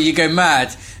and you score, you go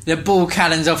mad. The ball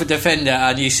cannons off a defender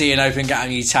and you see an open gap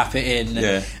and you tap it in.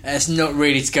 Yeah. It's not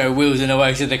really to go wielding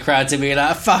away to the crowd to be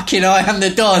like, fucking I am the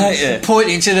Don,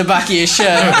 pointing to the back of your shirt.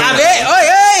 Have it! Oi,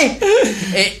 hey!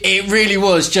 It really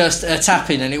was just a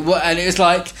tapping, and it was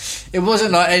like, it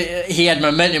wasn't like he had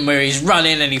momentum where he's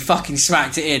running and he fucking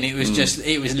smacked it in. It was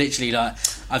it was literally like,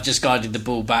 I've just guided the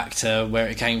ball back to where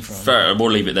it came from. Fair, we'll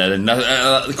leave it there then.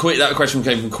 That question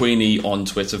came from Queenie on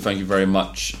Twitter. Thank you very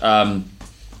much.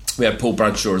 We had Paul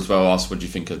Bradshaw as well asked, what do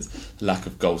you think of lack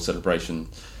of goal celebration?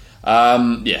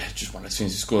 Just one of those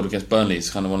things. He scored against Burnley. It's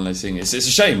kind of one of those things. It's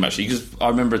a shame actually, because I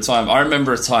remember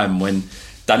a time when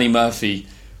Danny Murphy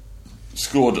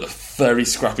scored a very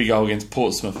scrappy goal against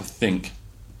Portsmouth, I think,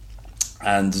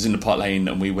 and it was in the Park Lane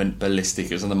and we went ballistic.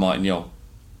 It was on the Martin Yole.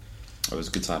 It was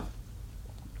a good time.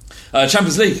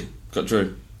 Champions League got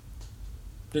drew,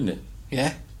 didn't it?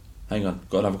 Yeah. Hang on,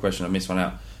 got another question. I missed one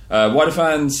out. Why do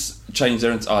fans change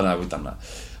their... Oh no, we've done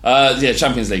that.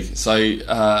 Champions League. So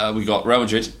we got Real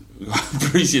Madrid, we got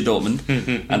Borussia Dortmund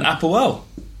and Applewell.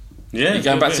 Yeah. You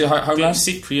going back to your homeland?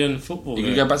 Cyprian football. You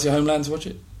going to go back to your homeland to watch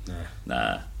it?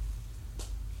 Nah.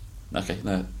 Okay,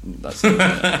 no. That's what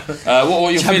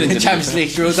are your feelings? Champions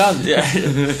League draw done. Yeah.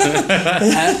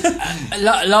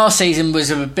 Last season was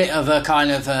a bit of a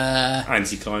kind of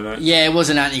anticlimax. Yeah, it was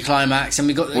an anticlimax, and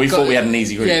we thought we had an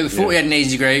easy group. Yeah, we thought we had an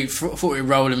easy group. Thought we'd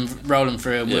rolling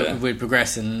through, and we'd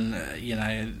progress, and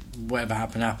whatever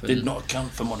happened. Did not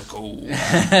count for Monaco.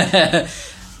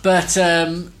 But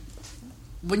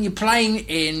when you're playing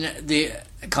in the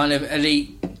kind of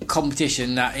elite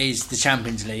competition that is the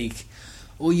Champions League,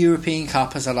 or European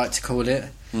Cup as I like to call it,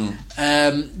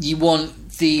 you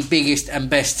want the biggest and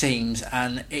best teams,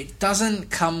 and it doesn't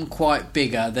come quite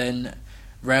bigger than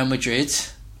Real Madrid.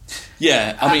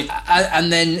 Yeah, I mean,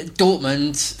 and then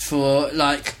Dortmund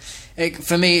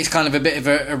for me, it's kind of a bit of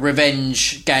a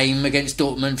revenge game against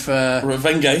Dortmund for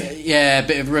Revenge. Yeah, a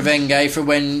bit of revenge for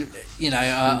when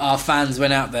our fans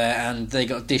went out there and they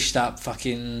got dished up.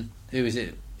 Fucking who is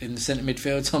it in the centre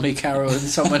midfield? Tommy Carroll and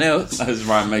someone else. That was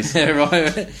Ryan Mason. Yeah,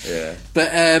 right. Yeah.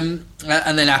 But and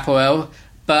then Apoel.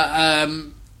 But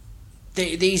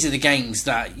these are the games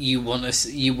that you want to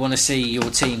see your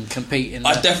team compete in.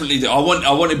 I definitely do. I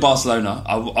wanted Barcelona.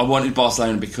 I wanted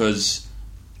Barcelona because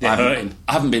I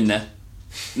haven't been there.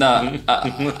 No,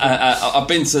 I've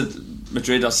been to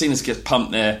Madrid. I've seen us get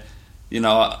pumped there.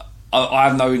 I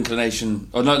have no inclination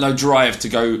or no drive to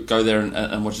go there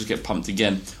and watch us get pumped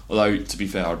again. Although, to be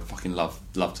fair, I'd fucking love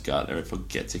to go out there. If I could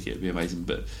get a ticket, it'd be amazing.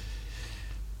 But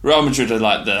Real Madrid are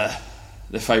like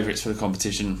the favourites for the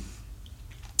competition.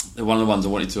 They're one of the ones I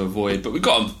wanted to avoid, but we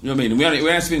got them. You know what I mean? We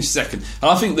had to finish second,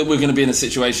 and I think that we're going to be in a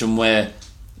situation where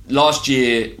last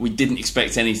year we didn't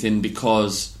expect anything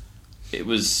because it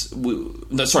was.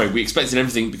 We expected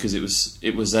everything because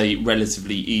it was a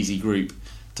relatively easy group.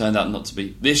 Turned out not to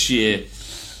be. This year,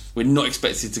 we're not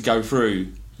expected to go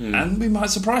through, and we might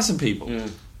surprise some people.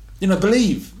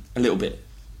 Believe a little bit.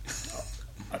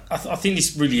 I think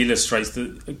this really illustrates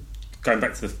that. Going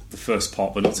back to the first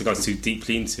part, but not to go too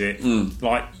deeply into it.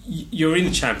 Like, you're in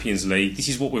the Champions League. This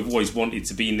is what we've always wanted,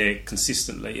 to be in there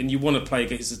consistently, and you want to play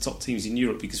against the top teams in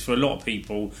Europe, because for a lot of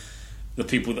people, the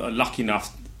people that are lucky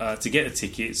enough to get the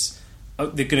tickets,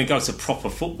 they're going to go to proper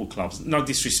football clubs. No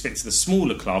disrespect to the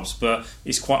smaller clubs, but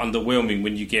it's quite underwhelming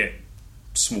when you get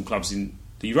small clubs in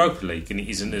the Europa League and it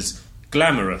isn't as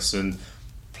glamorous, and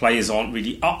players aren't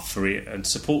really up for it and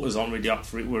supporters aren't really up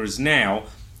for it, whereas now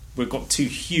we've got two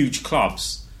huge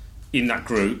clubs in that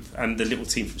group and the little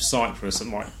team from Cyprus that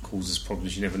might cause us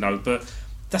problems, you never know, but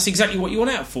that's exactly what you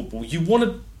want out of football. You want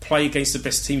to play against the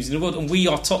best teams in the world, and we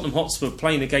are Tottenham Hotspur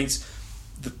playing against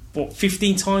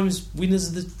 15 times winners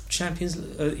of the Champions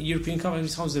European Cup. How many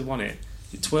times have they won it?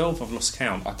 12? I've lost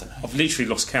count. I don't know. I've literally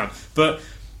lost count. But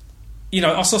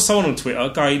I saw someone on Twitter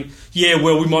going, "Yeah,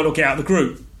 well, we might not get out of the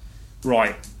group."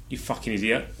 Right, you fucking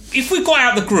idiot. If we got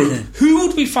out of the group, who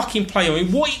would we fucking play? I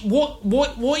mean,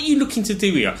 what are you looking to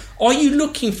do here? Are you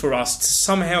looking for us to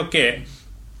somehow get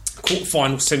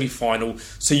quarter-final, semi-final,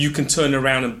 so you can turn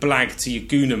around and blag to your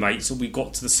Gooner mates that we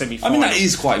got to the semi-final? I mean, that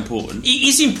is quite important. It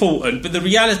is important, but the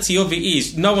reality of it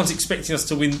is no one's expecting us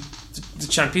to win the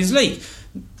Champions League.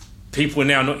 People are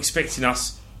now not expecting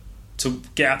us to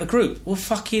get out of the group. Well,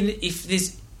 fucking, if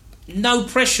there's no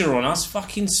pressure on us,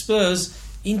 fucking Spurs,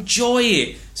 enjoy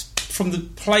it. From the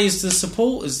players to the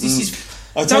supporters, this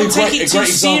is. Don't take it too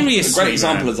seriously. A great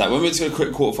example of that. When we went to a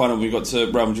quick quarter final, we got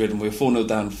to Real Madrid and we were 4-0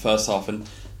 down the first half, and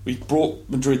we brought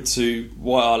Madrid to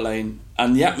White Hart Lane,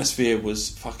 and the atmosphere was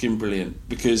fucking brilliant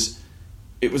because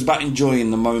it was about enjoying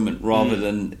the moment rather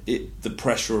than the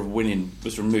pressure of winning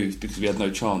was removed because we had no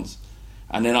chance.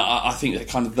 And then I think that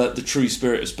kind of the true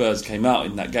spirit of Spurs came out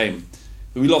in that game.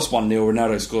 We lost 1-0.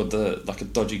 Ronaldo scored a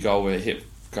dodgy goal where it hit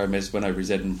Gomez, went over his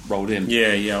head and rolled in.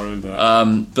 Yeah, I remember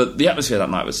that. But the atmosphere that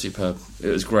night was superb. It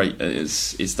was great.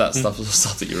 It's that stuff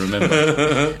that you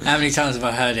remember. How many times have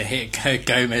I heard it hit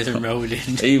Gomez and rolled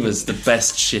in? He was the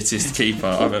best, shittest keeper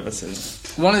I've ever seen.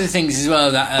 One of the things as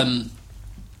well that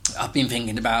I've been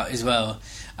thinking about as well,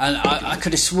 and I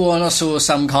could have sworn I saw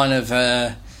some kind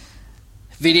of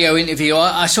video interview.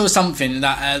 I saw something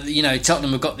that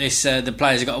Tottenham have got this. The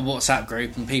players have got a WhatsApp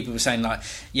group, and people were saying like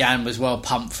Jan was well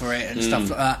pumped for it and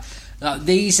stuff like that. Like,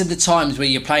 these are the times where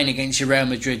you're playing against your Real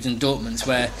Madrid and Dortmunds,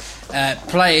 where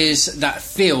players that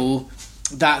feel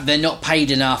that they're not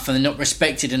paid enough and they're not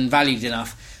respected and valued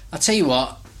enough. I tell you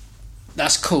what,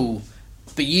 that's cool.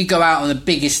 But you go out on the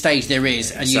biggest stage there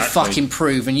is, and you fucking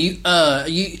prove, and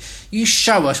you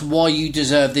show us why you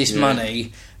deserve this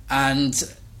money,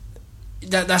 and.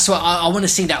 That's what I want to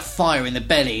see, that fire in the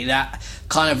belly, that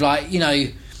kind of like,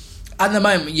 at the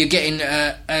moment you're getting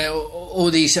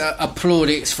all these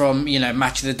plaudits from,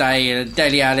 Match of the Day, and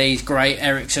Dele Alli's great,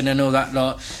 Eriksen and all that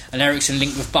lot, and Eriksen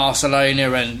linked with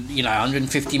Barcelona and,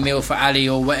 150 mil for Ali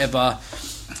or whatever.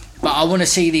 But I want to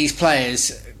see these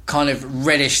players kind of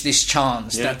relish this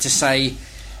chance that to say,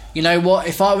 you know what,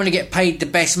 if I want to get paid the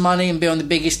best money and be on the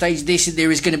biggest stage,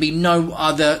 there is going to be no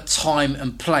other time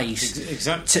and place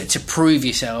to prove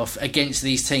yourself against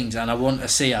these teams, and I want to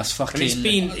see us fucking. And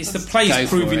it's the players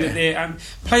proving that they're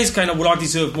players going, well, I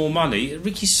deserve more money.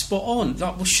 Ricky's spot on.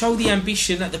 Like, well, show the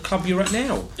ambition at the club you're at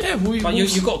now. Yeah,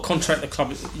 you've got to contract the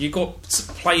club. You've got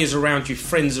players around you,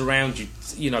 friends around you,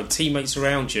 teammates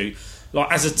around you.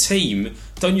 Like, as a team,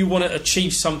 don't you want to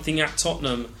achieve something at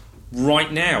Tottenham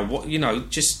right now? What,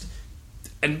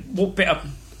 and what better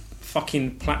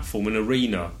fucking platform and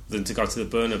arena than to go to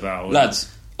the Bernabeu?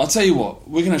 Lads, I'll tell you what,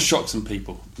 we're going to shock some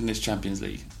people in this Champions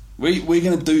League. We're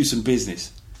going to do some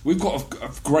business. We've got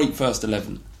a great first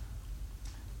 11.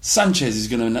 Sanchez is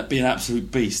going to be an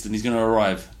absolute beast, and he's going to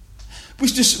arrive.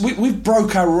 We've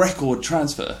broke our record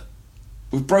transfer.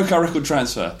 We've broke our record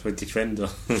transfer to a defender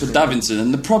for Davinson,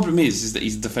 and the problem is that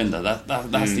he's a defender.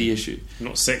 That's the issue.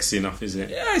 Not sexy enough, is it?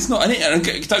 Yeah, it's not. And don't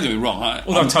get me wrong.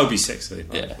 Although Toby's sexy.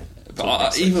 Yeah,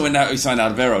 but even when we signed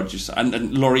Alvaro, and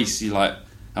Lloris, you like,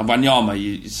 and Wanyama,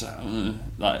 you say,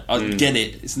 I get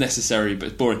it. It's necessary, but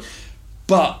it's boring.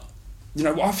 But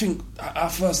I think our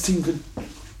first team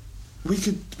we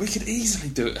could easily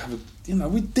do it.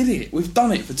 We did it. We've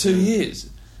done it for 2 years.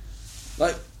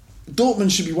 Like,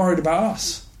 Dortmund should be worried about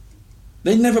us.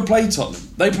 They never played Tottenham.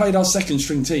 They played our second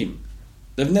string team.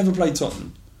 They've never played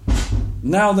Tottenham.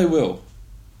 Now they will.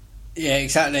 Yeah,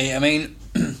 exactly. I mean,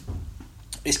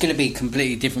 it's going to be a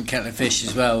completely different kettle of fish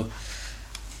as well.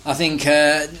 I think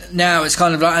now it's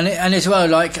kind of like, and as well,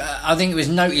 like, I think it was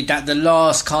noted that the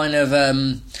last kind of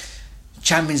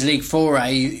Champions League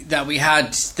foray that we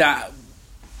had, that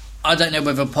I don't know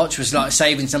whether Poch was like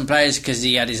saving some players because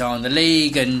he had his eye on the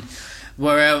league and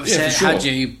where else had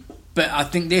you. But I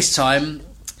think this time,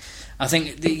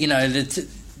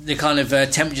 the kind of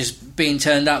temperature's being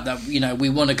turned up that we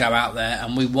want to go out there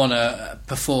and we want to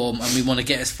perform and we want to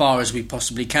get as far as we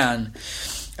possibly can,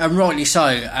 and rightly so.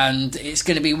 And it's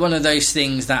going to be one of those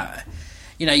things that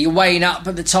you're weighing up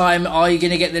at the time. Are you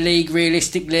going to get the league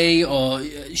realistically, or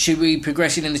should we be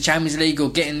progressing in the Champions League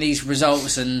or getting these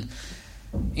results? And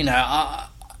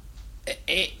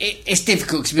it's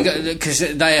difficult because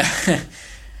they are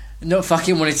not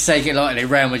fucking wanting to take it lightly.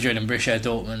 Real Madrid and Borussia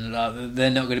Dortmund, they're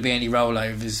not going to be any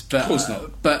rollovers. But, of course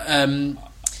not. But there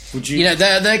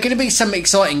are going to be some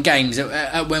exciting games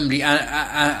at Wembley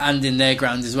and in their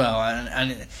ground as well.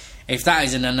 And if that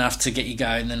isn't enough to get you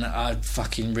going, then I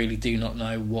fucking really do not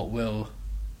know what will.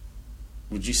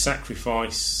 Would you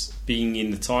sacrifice being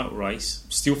in the title race,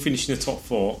 still finishing the top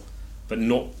 4, but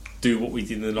not do what we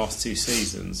did in the last 2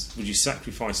 seasons? Would you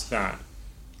sacrifice that,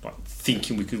 like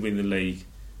thinking we could win the league,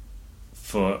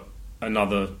 for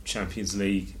another Champions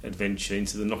League adventure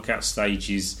into the knockout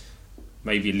stages,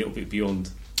 maybe a little bit beyond?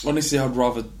 Honestly, I'd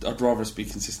rather us be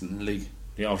consistent in the league.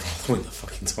 Yeah, I'd rather win the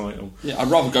fucking title. Yeah, I'd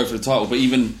rather go for the title, but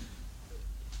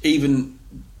even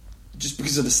just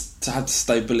because of to have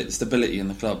stability in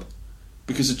the club,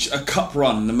 because a cup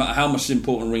run, no matter how much is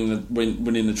important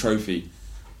winning the trophy,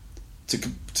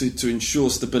 to ensure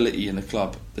stability in the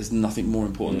club, there's nothing more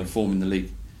important than form in the league.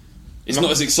 It's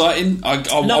not as exciting. I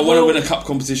want to win a cup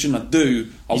competition. I do.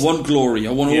 I want glory.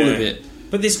 I want all of it.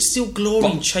 But there's still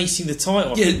glory in chasing the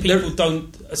title. I think people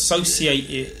don't associate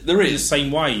it in the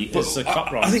same way as a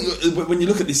cup run. I think when you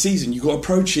look at this season, you've got to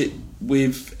approach it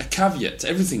with a caveat to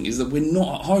everything, is that we're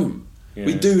not at home. Yeah.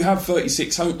 We do have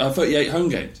 38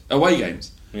 away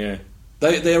games. Yeah,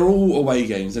 they're all away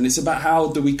games, and it's about how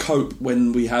do we cope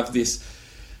when we have this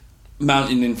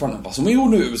mountain in front of us. And we all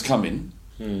knew it was coming.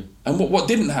 And what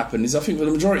didn't happen is, I think the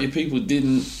majority of people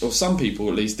didn't, or some people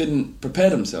at least, didn't prepare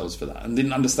themselves for that and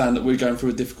didn't understand that we're going through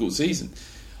a difficult season.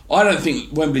 I don't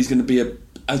think Wembley's going to be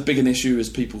as big an issue as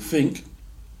people think.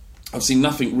 I've seen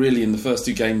nothing really in the first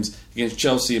 2 games against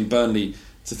Chelsea and Burnley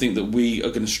to think that we are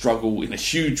going to struggle in a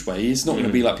huge way. It's not going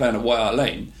to be like playing at White Hart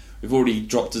Lane. We've already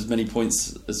dropped as many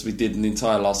points as we did in the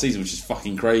entire last season, which is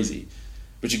fucking crazy.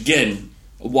 Which again,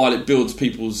 while it builds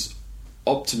people's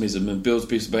optimism and builds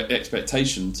people's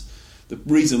expectations, the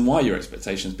reason why your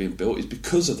expectations being built is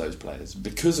because of those players,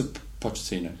 because of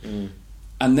Pochettino.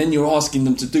 And then you're asking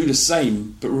them to do the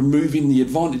same, but removing the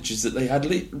advantages that they had.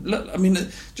 I mean,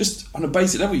 just on a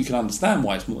basic level, you can understand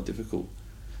why it's more difficult.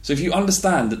 So if you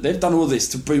understand that they've done all this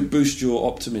to boost your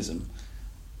optimism,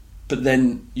 but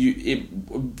then the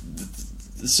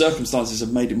circumstances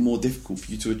have made it more difficult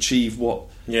for you to achieve what,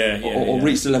 or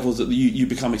reach the levels that you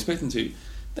become expecting to,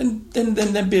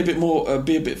 then be a bit more,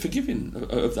 be a bit forgiving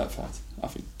of that fact, I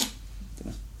think.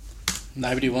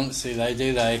 Nobody wants to, though,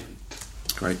 do they?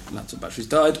 Great, laptop battery's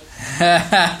died.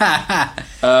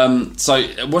 So,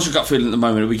 what's your gut feeling at the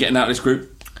moment? Are we getting out of this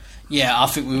group? Yeah, I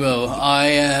think we will.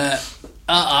 I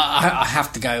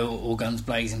have to go all guns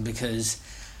blazing because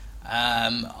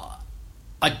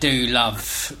I do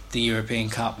love the European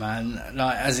Cup, man.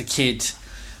 Like, as a kid,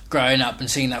 growing up and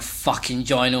seeing that fucking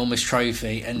ginormous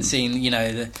trophy and seeing,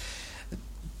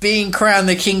 being crowned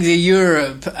the kings of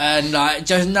Europe, and like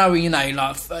just knowing,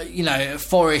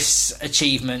 Forest's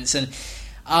achievements, and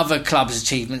other clubs'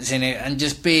 achievements in it, and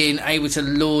just being able to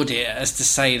laud it as to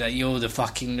say that you're the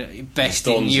fucking best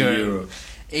in Europe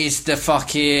is the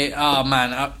fucking... Oh,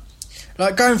 man.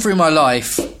 Like, going through my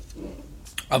life,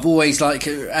 I've always, like,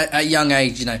 at a young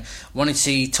age, you know, wanted to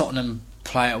see Tottenham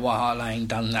play at White Hart Lane,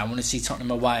 done that. I wanted to see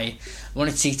Tottenham away. I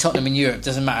wanted to see Tottenham in Europe,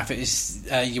 doesn't matter if it was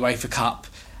UEFA Cup,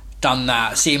 done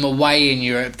that. See him away in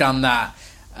Europe, done that.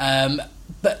 And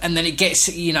then it gets,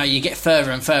 you know, you get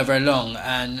further and further along,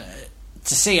 and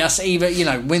to see us either, you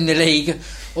know, win the league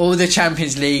or the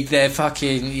Champions League, they're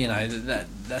fucking, you know,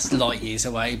 that's light years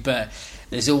away, but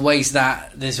there's always that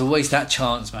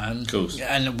chance, man. Of course.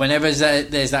 And whenever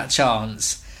there's that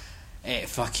chance, it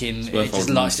just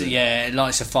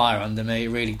lights a fire under me. It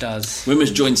really does.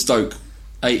 Wimmer's joined Stoke,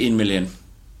 18 million.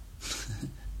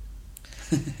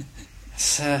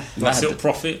 Nice little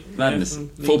profit. Madness.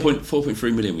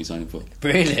 4.3 million we signed him for.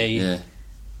 Really? Yeah.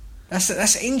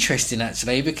 That's interesting,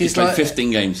 actually, because he's played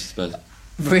 15 games, I suppose.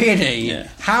 Really? Yeah.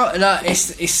 How? Like,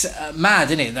 it's mad,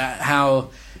 isn't it? That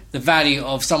how the value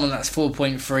of someone that's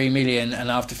 4.3 million and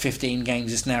after 15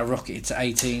 games it's now rocketed to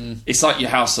 18. It's like your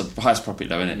house property,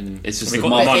 though, isn't it? It's just the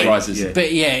market market rises. Yeah.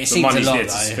 But yeah, it seems a lot, there though. to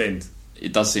spend.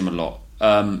 It does seem a lot.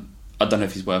 I don't know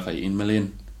if he's worth 18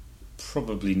 million.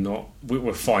 Probably not.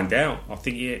 We'll find out. I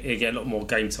think he'll get a lot more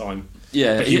game time.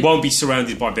 Yeah, but he won't be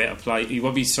surrounded by better play. He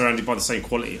won't be surrounded by the same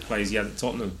quality of players he had at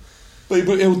Tottenham. But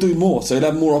he'll do more, so he'll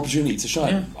have more opportunity to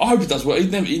shine. Yeah. I hope he does well.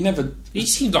 He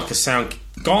seemed like a sound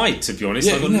guy, to be honest.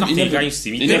 Yeah, I've got nothing against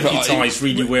him. He deputised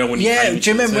really well when he came. Do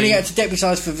you remember when he had to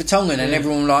deputise for Vertonghen and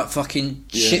everyone like fucking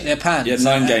shit their pants? He had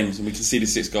 9 games and we conceded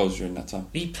 6 goals during that time.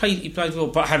 He played well,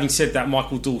 but having said that,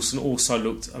 Michael Dawson also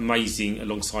looked amazing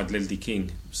alongside Ledley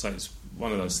King. So it's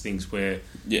one of those things where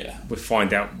we'll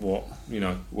find out what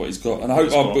he's got, and I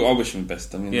wish him the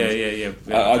best. I mean,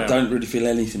 I don't really feel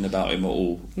anything about him at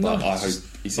all, but I hope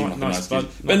he seems like a nice kid.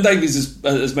 Ben Davies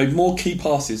has made more key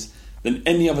passes than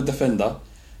any other defender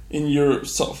in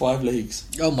Europe's top 5 leagues.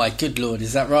 Oh my good lord,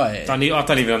 is that right? I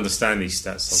don't even understand these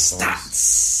stats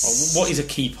sometimes. What is a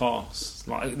key pass?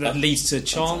 Like that leads to a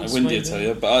chance? I wouldn't dare tell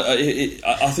you, but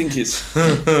I think it's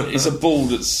a ball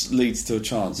that leads to a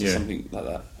chance or something like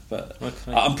that. But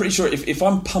I'm pretty sure if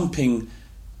I'm pumping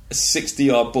a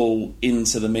 60-yard ball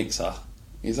into the mixer,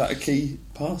 is that a key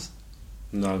pass?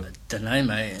 No. I don't know,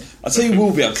 mate. I'll tell you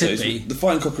we'll be able to. The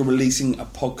Fighting Cock are releasing a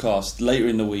podcast later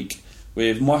in the week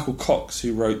with Michael Cox,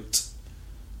 who wrote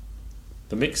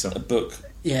The Mixer, a book,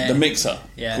 The Mixer,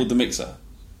 called The Mixer.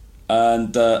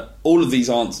 And all of these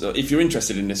answers, if you're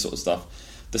interested in this sort of stuff,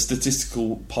 the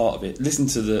statistical part of it, listen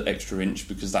to the Extra Inch,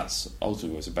 because that's ultimately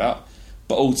what it's about.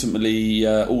 But ultimately,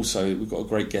 also, we've got a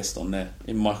great guest on there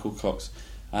in Michael Cox,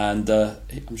 and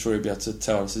I'm sure he'll be able to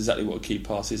tell us exactly what a key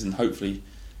pass is, and hopefully,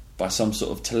 by some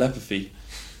sort of telepathy,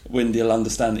 Wendy will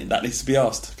understand it. That needs to be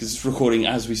asked, because it's recording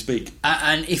as we speak.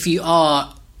 And if you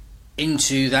are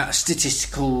into that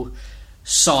statistical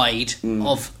side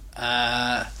of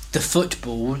the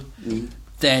football,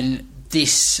 then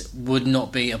this would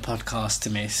not be a podcast to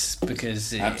miss,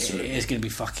 because it is going to be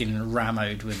fucking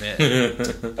rammed with it.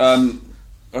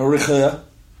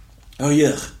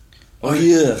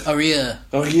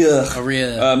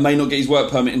 May not get his work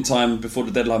permit in time before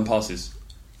the deadline passes.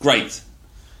 Great.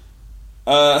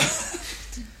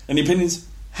 Any opinions?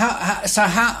 How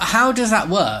does that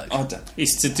work? I don't know.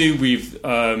 It's to do with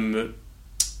the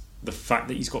fact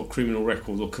that he's got a criminal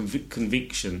record, or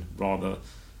conviction rather.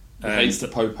 Hates the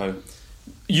popo.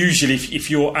 Usually, if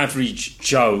you're average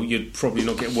Joe, you'd probably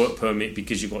not get a work permit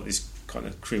because you've got this kind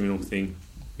of criminal thing,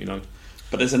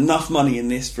 But there's enough money in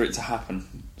this for it to happen.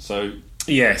 So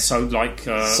like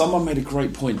someone made a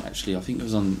great point, actually. I think it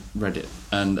was on Reddit,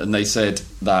 and they said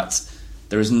that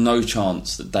there is no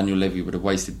chance that Daniel Levy would have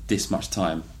wasted this much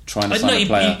time trying to sign a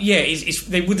player.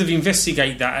 They would have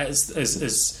investigated that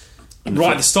as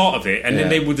right at the start of it, and then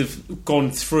they would have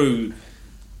gone through,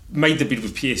 made the bid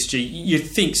with PSG. You'd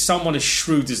think someone as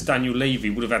shrewd as Daniel Levy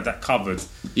would have had that covered.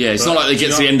 Yeah, it's not like they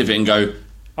get to the end of it and go,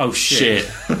 oh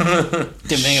shit. Didn't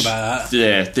think about that.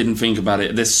 Yeah, didn't think about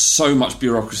it. There's so much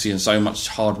bureaucracy and so much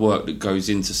hard work that goes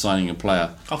into signing a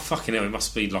player. Oh fucking hell, it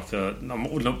must be like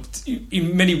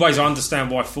in many ways I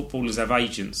understand why footballers have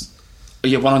agents.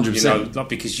 Yeah, 100%.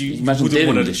 Because you imagine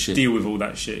wouldn't want to deal with all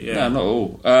that shit. No, not at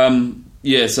all.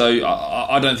 So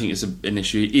I don't think it's an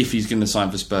issue. If he's going to sign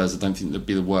for Spurs, I don't think there'd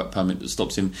be the work permit that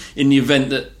stops him. In the event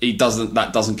that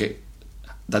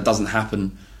that doesn't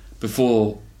happen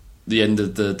before the end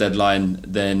of the deadline,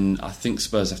 then I think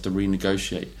Spurs have to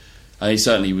renegotiate. He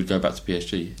certainly would go back to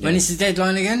PSG. When is the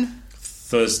deadline again?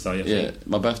 Thursday, I think. Yeah,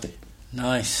 my birthday.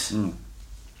 Nice.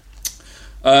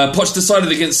 Poch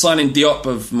decided against signing Diop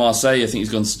of Marseille. I think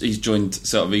he's joined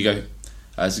Celta Vigo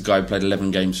as a guy who played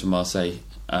 11 games for Marseille,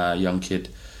 young kid,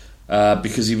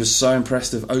 because he was so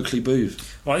impressed with Oakley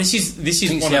Booth. Right, this is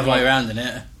one the of other way around, isn't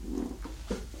it?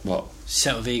 What?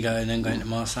 Celta Vigo and then going to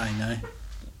Marseille, no?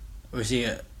 Or is he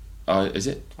at... Is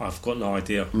it? I've got no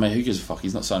idea. Mate, who gives a fuck?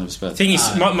 He's not signing with Spurs. The thing is,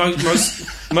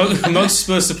 most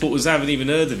Spurs supporters haven't even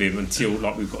heard of him until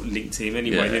we've got linked to him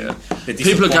anyway. Yeah. They're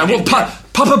People are going, what,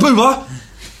 Papa Booba?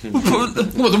 What,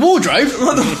 the wardrobe?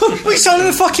 We selling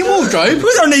the fucking wardrobe?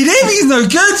 We don't need him, he's no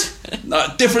good. No,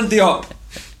 different Diop.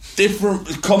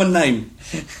 Different, common name.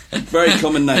 Very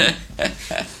common name.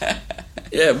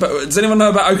 Yeah, but does anyone know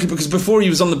about Oakley? Because before he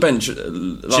was on the bench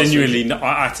genuinely, no,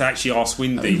 I had to actually ask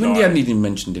Windy. Windy hadn't even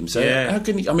mentioned him, so yeah. How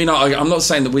can he? I mean, I'm not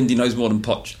saying that Windy knows more than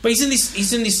Poch. But isn't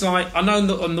this like... I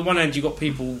know on the one hand you got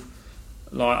people...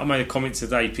 Like, I made a comment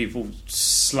today, people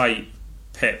slate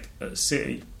Pep at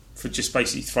City for just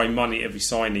basically throwing money at every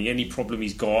signing. Any problem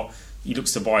he's got, he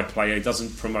looks to buy a player, he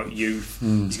doesn't promote youth.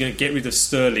 He's going to get rid of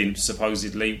Sterling,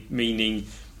 supposedly, meaning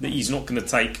that he's not going to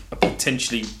take a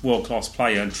potentially world-class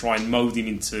player and try and mould him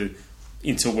into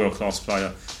a world-class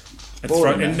player. And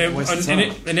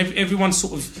everyone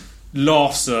sort of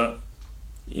laughs at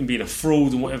him being a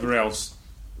fraud and whatever else.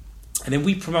 And then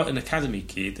we promote an academy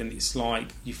kid, and it's like,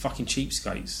 you fucking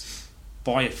cheapskates.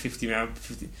 Buy a 50 man.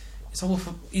 It's like, well,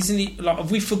 isn't it like,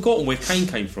 have we forgotten where Kane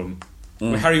came from?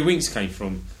 Where Harry Winks came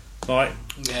from? Like,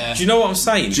 yeah. Do you know what I'm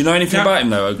saying? Do you know anything about him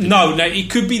though? Oakley? No,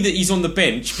 it could be that he's on the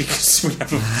bench because we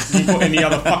haven't got any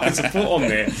other fuckers to put on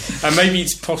there, and maybe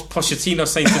it's Pochettino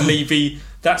saying to Levy,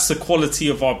 "That's the quality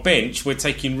of our bench. We're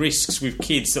taking risks with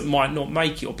kids that might not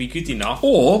make it or be good enough."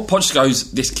 Or Poch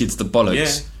goes, "This kid's the bollocks.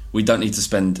 Yeah. We don't need to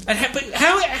spend." And but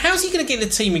how's he going to get in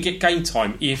the team and get game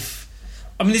time if?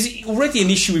 I mean, there's already an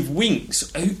issue with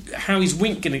Winks. How is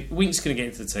Winks going to get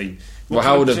into the team? Well,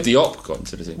 how would have Diop got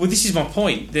into the team? Well, this is my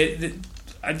point.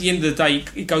 At the end of the day,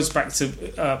 it goes back to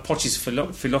Poch's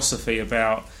philosophy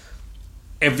about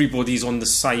everybody's on the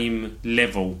same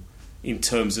level in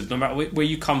terms of no matter where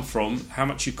you come from, how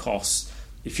much you cost.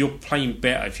 If you're playing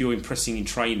better, if you're impressing in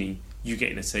training, you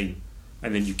get in a team,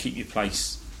 and then you keep your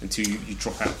place until you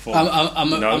drop out for.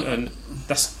 And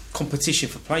that's competition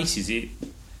for places.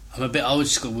 I'm a bit old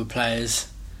school with players.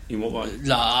 In what way?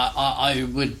 Like, I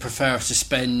would prefer to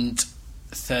spend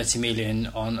 30 million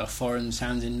on a foreign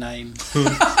sounding name.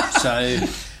 So,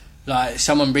 like,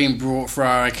 someone being brought for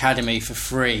our academy for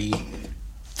free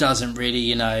doesn't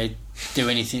really, do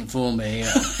anything for me.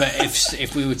 But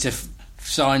if we were to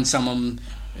sign someone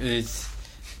with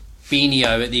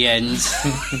Benio at the end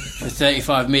for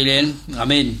 35 million,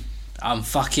 I'm in. I'm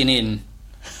fucking in.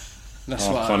 That's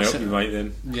what can't help you, mate.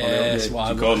 Then that's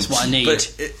what I need.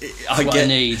 I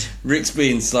need. Rick's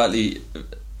being slightly.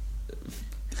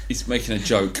 He's making a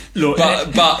joke. Look,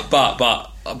 but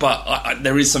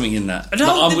there is something in that.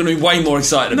 I'm going to be way more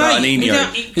excited about an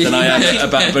Eno than I am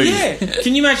about Booth. Yeah.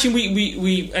 Can you imagine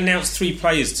we announce 3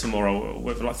 players tomorrow,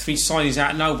 with like 3 signings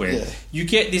out of nowhere? Yeah. You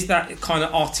get that kind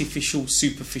of artificial,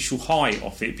 superficial high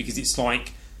off it because it's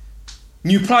like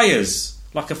new players,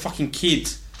 like a fucking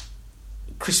kid.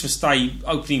 Christmas Day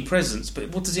opening presents, but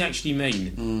what does it actually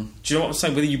mean? Do you know what I'm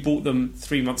saying? Whether you bought them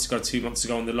 3 months ago, 2 months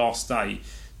ago on the last day,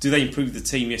 do they improve the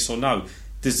team, yes or no?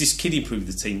 Does this kid improve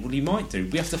the team? Well, he might do.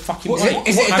 We have to fucking wait.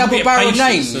 Is it a double-barreled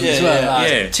name as well?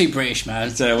 Yeah. Too British, man.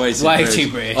 Way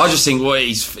too British. I just think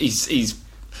he's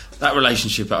that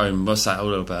relationship at home. What's that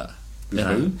all about?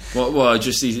 Well,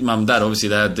 just his mum and dad. Obviously,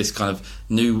 they had this kind of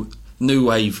new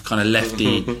wave kind of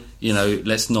lefty.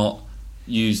 Let's not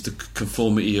use the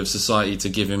conformity of society to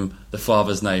give him the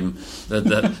father's name.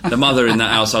 The mother in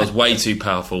that household is way too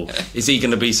powerful. Is he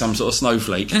going to be some sort of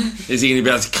snowflake? Is he going to be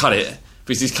able to cut it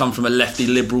because he's come from a lefty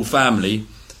liberal family?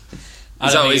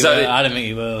 I don't think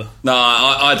he will. No,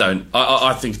 I don't.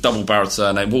 I think double-barrelled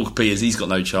surname. Walker Peters, he's got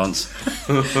no chance.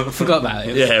 Forgot about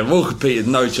him. Yeah, Walker Peters,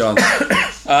 no chance.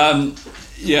 But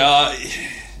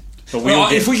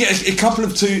if we get a couple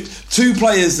of two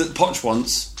players that Poch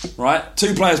wants, right?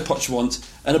 2 players Poch wants,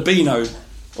 and a Bino,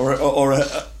 or for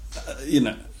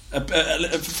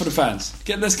the fans.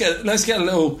 Let's get a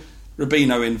little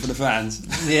Rubino in for the fans.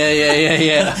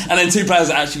 Yeah. And then 2 players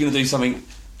that are actually going to do something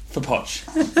for Poch.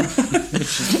 Do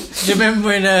you remember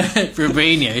when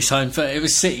Rubinho signed for... It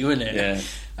was City, wasn't it? Yeah.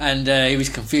 And he was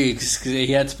confused because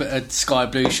he had to put a sky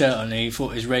blue shirt on and he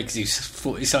thought it was red because he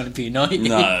thought he signed for United.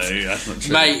 No, that's not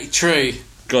true. Mate, true.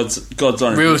 God's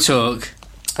honour. Real talk.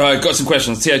 Alright, got some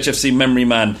questions. THFC Memory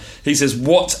Man. He says,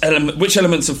 which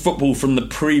elements of football from the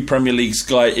pre-Premier League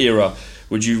Sky era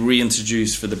would you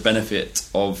reintroduce for the benefit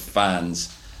of fans?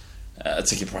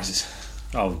 Ticket prices.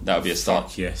 Oh, that would be a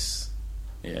start. Yes.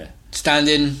 Yeah.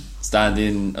 Standing.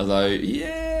 Although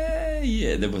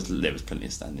there was plenty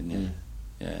of standing.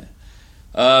 Yeah.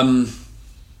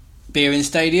 Beer in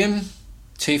stadium.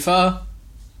 Too far.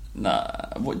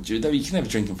 Nah. You can never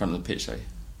drink in front of the pitch though.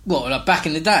 What, like back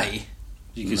in the day?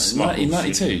 You could smuggle. In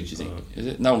 92, do you think? Is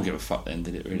it? No one gave a fuck then,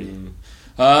 did it? Really?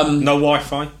 No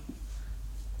Wi-Fi.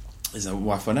 Is there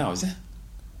Wi-Fi now? Is there?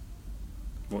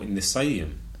 What, in the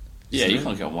stadium? Yeah, you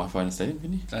can't get on Wi-Fi in the stadium,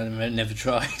 can you? I've never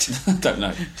tried. Don't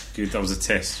know. Good, that was a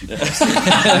test.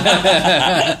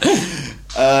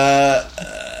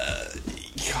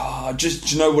 God, just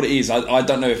do you know what it is? I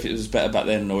don't know if it was better back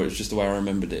then or it's just the way I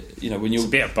remembered it. You know, when you're it's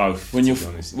a bit of both. When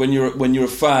you're a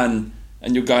fan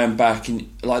and you're going back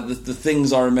and like the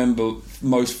things I remember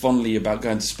most fondly about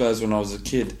going to Spurs when I was a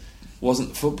kid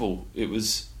wasn't football. It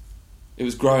was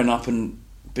growing up and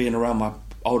being around my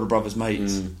older brother's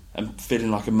mates and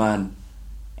feeling like a man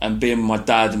and being with my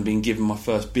dad and being given my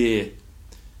first beer.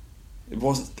 It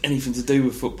wasn't anything to do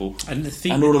with football, and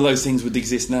all of those things would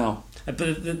exist now. But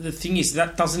the thing is,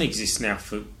 that doesn't exist now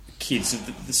for kids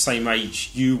of the same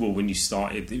age you were when you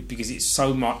started, because it's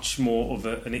so much more of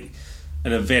an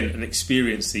event, an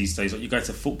experience these days. Like you go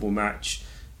to a football match,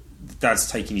 the dad's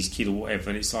taking his kid or whatever,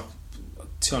 and it's like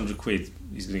 200 quid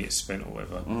he's going to get spent or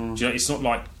whatever. Do you know, it's not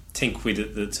like 10 quid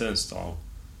at the turnstile.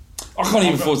 I can't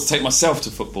even afford to take myself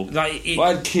to football. Like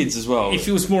I had kids as well. If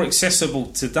it was more accessible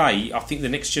today, I think the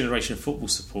next generation of football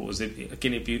supporters,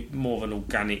 again, it'd be more of an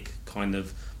organic kind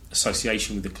of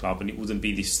association with the club, and it wouldn't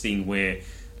be this thing where,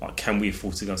 like, can we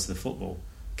afford to go to the football?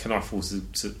 Can I afford to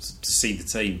see the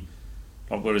team?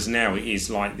 Like, whereas now it is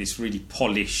like this really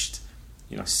polished,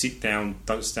 you know, sit down,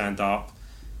 don't stand up,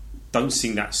 don't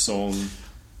sing that song.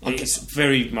 It's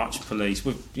very much police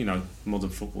with, you know,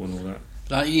 modern football and all that.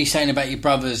 Like you saying about your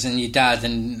brothers and your dad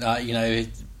and, you know,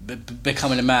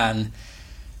 becoming a man.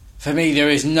 For me, there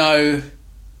is no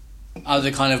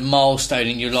other kind of milestone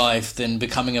in your life than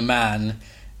becoming a man.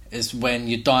 Is when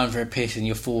you're dying for a piss and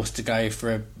you're forced to go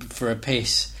for a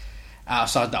piss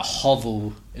outside that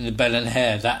hovel in the Bell and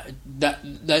Hare,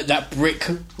 that brick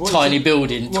tiny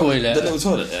building toilet. The little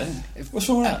toilet there? What's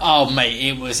wrong with that? Oh mate,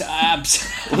 it was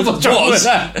absolutely. What's wrong with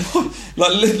that?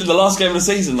 Like literally the last game of the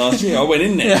season last year, I went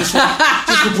in there just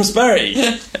for prosperity.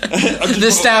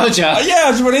 Nostalgia.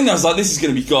 I just went in there. I was like, this is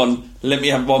going to be gone. Let me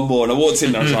have one more. And I walked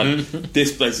in there. I was like,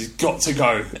 this place has got to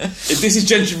go. If this is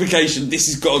gentrification, this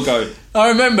has got to go. I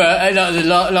remember the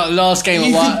last game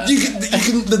of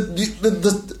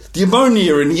the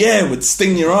ammonia in the air would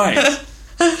sting your eye.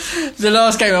 The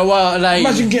last game at White Hart Lane.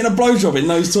 Imagine getting a blowjob in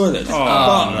those toilets. Mate.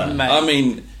 I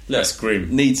mean, look, that's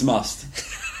grim. Needs must.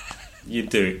 You'd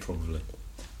do it probably.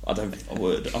 I don't think I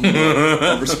would.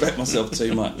 I respect myself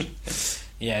too much.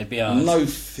 Yeah, it'd be hard. No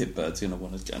fit bird's going to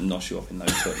want to nosh you off in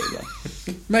those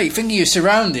toilets. Mate, think of your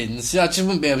surroundings. I just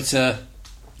wouldn't be able to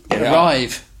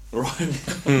arrive.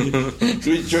 Arrive. You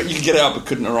could get out but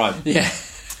couldn't arrive. Yeah.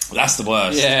 That's the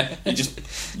worst. Yeah. You're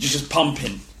just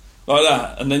pumping like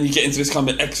that, and then you get into this kind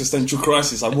of existential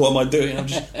crisis. Like, what am I doing?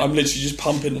 I'm literally just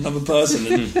pumping another person,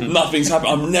 and nothing's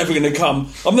happening. I'm never going to come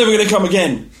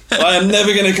again. I am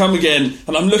never going to come again.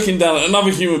 And I'm looking down at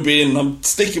another human being, and I'm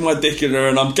sticking my dick in her,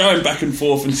 and I'm going back and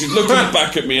forth, and she's looking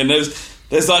back at me, and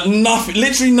there's like nothing,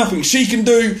 literally nothing she can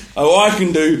do or I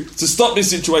can do to stop this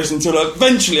situation until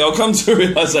eventually I'll come to a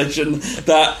realisation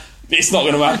that it's not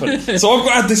going to happen. So I've got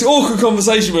to have this awkward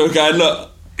conversation with her going, look,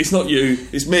 it's not you,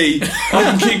 it's me. I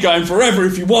can keep going forever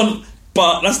if you want,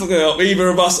 but that's not going to help either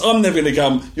of us. I'm never going to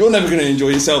come. You're never going to enjoy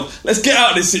yourself. Let's get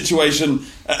out of this situation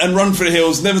and run for the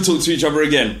hills, never talk to each other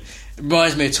again.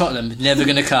 Reminds me of Tottenham, never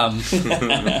going to come.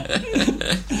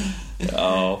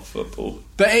 Oh, football.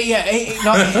 But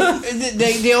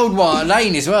the old White Hart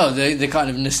Lane as well, the kind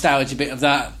of nostalgia bit of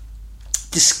that.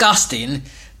 Disgusting,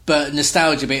 but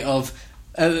nostalgia bit of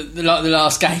like the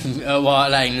last game at White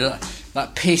Hart Lane,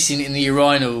 like pissing in the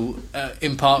urinal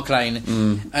in Park Lane,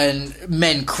 and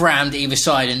men crammed either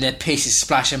side, and their piss is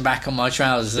splashing back on my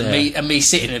trousers, and me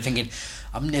sitting there thinking,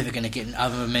 I'm never going to get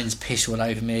other men's piss all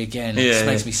over me again. It just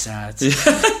makes me sad. My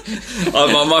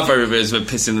favourite bit is when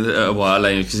pissing at White Hart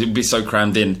Lane, because it would be so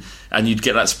crammed in, and you'd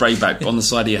get that spray back on the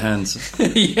side of your hands.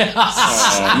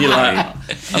 Yeah. You're like,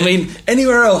 I mean,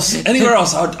 anywhere else,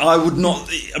 I would not.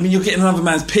 I mean, you're getting another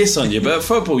man's piss on you, but at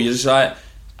football, you're just like,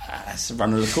 it's the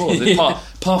run of the course. It's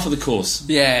part of the course.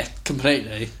 Yeah,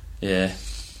 completely. Yeah.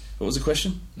 What was the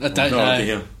question? I don't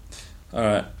know. All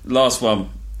right, last one.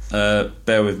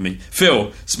 Bear with me.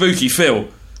 Phil. Spooky Phil.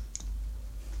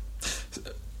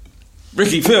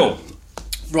 Ricky Phil.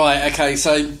 Right, okay,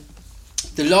 so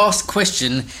the last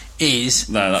question is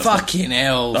fucking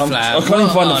hell, Flav. I can't even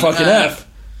find the fucking F.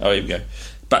 Oh, here we go.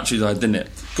 battery died, didn't it?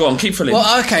 Go on, keep filling.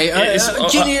 Well, okay.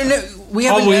 We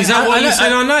haven't. Is that why you're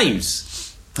saying our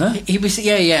names? Huh? He was.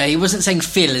 Yeah. He wasn't saying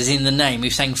Phil as in the name. He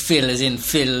was saying Phil as in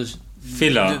Filler.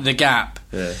 The gap.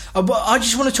 Yeah. I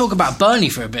just want to talk about Burnley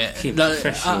for a bit.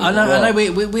 I know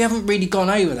we haven't really gone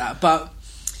over that, but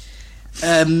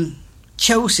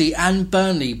Chelsea and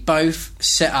Burnley both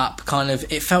set up kind of.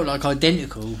 It felt like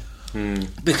identical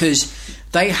because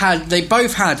they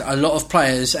both had a lot of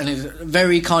players and it was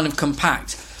very kind of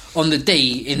compact on the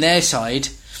D in their side,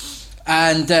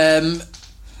 and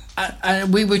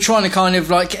we were trying to kind of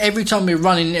like every time we were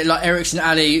running like Eriksen,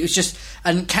 Ali, it was just.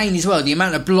 And Kane as well. The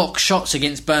amount of block shots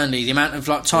against Burnley, the amount of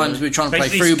like times we were trying to play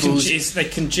through balls, they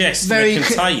congest, they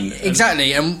contain,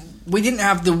 exactly. And we didn't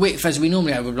have the width as we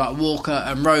normally have with like Walker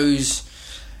and Rose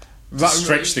to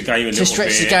stretch the game a little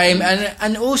bit.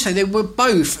 And also they were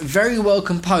both very well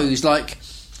composed. Like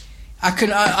I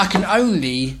can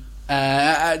only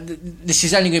this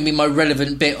is only going to be my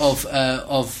relevant bit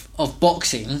of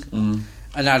boxing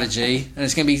analogy, and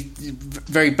it's going to be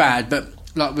very bad. But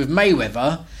like with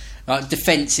Mayweather. Like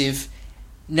defensive,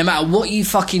 no matter what you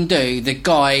fucking do, the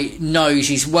guy knows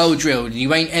he's well drilled and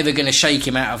you ain't ever going to shake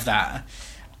him out of that.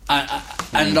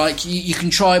 And like you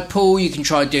can try pull, you can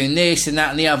try doing this and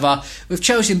that and the other. With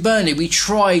Chelsea and Burnley, we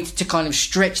tried to kind of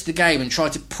stretch the game and try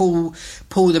to pull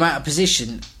them out of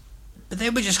position, but they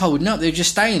were just holding up. They were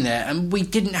just staying there, and we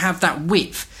didn't have that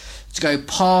width to go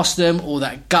past them or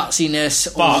that gutsiness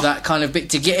or that kind of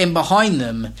bit to get in behind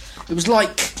them. It was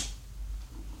like.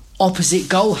 Opposite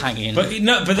goal hanging, but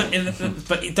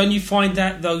don't you find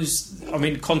that those? I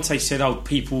mean, Conte said,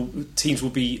 teams will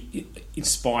be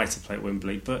inspired to play at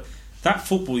Wembley, but that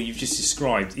football you've just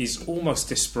described is almost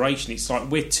desperation. It's like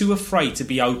we're too afraid to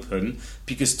be open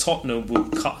because Tottenham will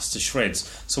cut us to shreds,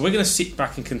 so we're going to sit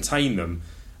back and contain them.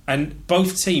 And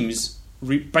both teams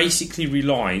basically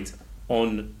relied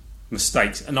on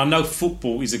mistakes. And I know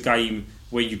football is a game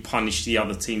where you punish the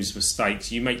other team's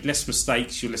mistakes. You make less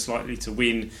mistakes, you're less likely to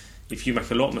win. If you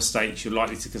make a lot of mistakes, you're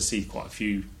likely to concede quite a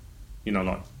few,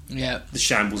 the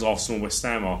shambles Arsenal and West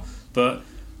Ham are. But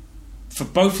for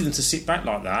both of them to sit back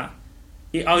like that,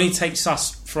 it only takes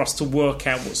for us to work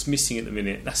out what's missing at the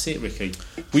minute. That's it, Ricky.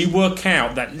 We work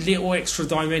out that little extra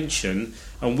dimension,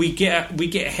 and we get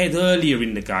ahead earlier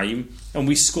in the game, and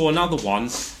we score another one.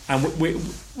 And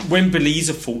Wembley is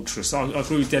a fortress. I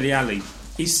agree with Dele Alli.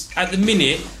 It's at the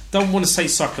minute. Don't want to say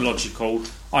psychological.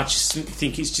 I just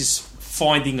think it's just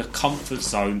finding a comfort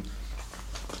zone.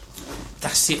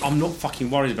 That's it. I'm not fucking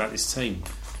worried about this team.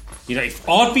 If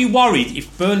I'd be worried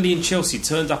if Burnley and Chelsea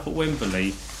turned up at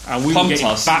Wembley and we were getting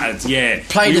battered. Yeah,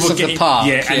 played us off the park.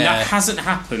 Yeah, and that hasn't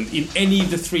happened in any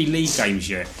of the 3 league games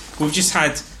yet. We've just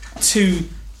had 2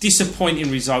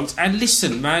 disappointing results. And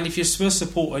listen, man, if you're a Spurs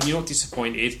supporter and you're not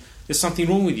disappointed, there's something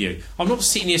wrong with you. I'm not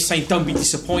sitting here saying don't be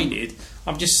disappointed.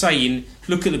 I'm just saying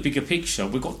look at the bigger picture.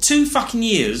 We've got 2 fucking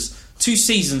years, 2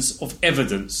 seasons of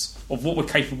evidence of what we're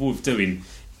capable of doing.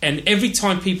 And every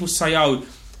time people say, oh,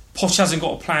 Poch hasn't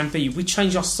got a plan B, we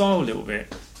change our style a little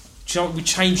bit. We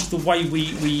changed the way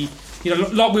we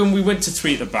like when we went to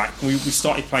 3 at the back, we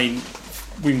started playing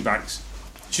wing backs.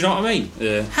 Do you know what I mean?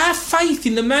 Yeah. Have faith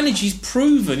in the manager. He's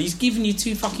proven. He's given you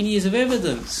 2 fucking years of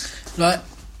evidence. Like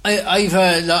I've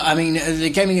heard. Like, I mean, the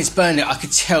game against Burnley, I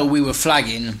could tell we were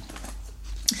flagging.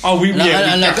 Oh, we got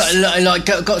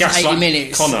to 80 like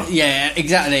minutes. Connor. Yeah,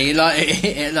 exactly.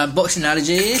 Like boxing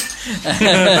analogy.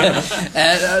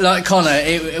 Like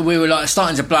Connor, we were like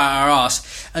starting to blow out our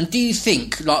arse. And do you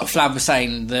think, like Flav was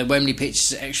saying, the Wembley pitch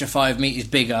is an extra 5 metres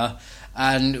bigger,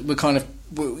 and we're kind of,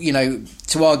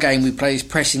 to our game we play this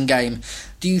pressing game.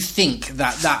 Do you think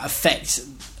that effect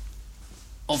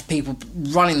of people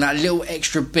running that little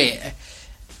extra bit?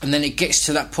 And then it gets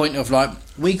to that point of like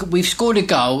we've scored a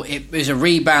goal, it was a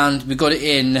rebound, we got it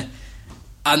in,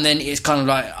 and then it's kind of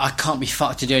like I can't be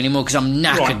fucked to do anymore because I'm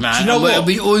knackered, right. man. Do you know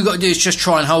what? All we got to do is just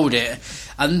try and hold it,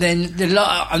 and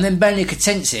then Burnley could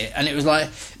sense it, and it was like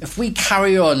if we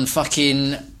carry on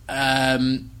fucking,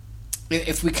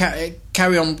 if we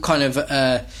carry on kind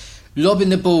of. Lobbing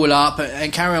the ball up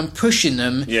and carry on pushing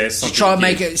them to try and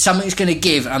make it something's going to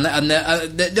give, and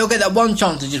they'll get that one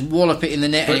chance to just wallop it in the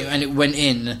net, and it went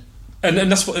in. And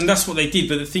that's what they did.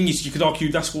 But the thing is, you could argue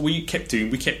that's what we kept doing.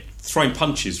 We kept throwing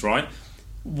punches, right?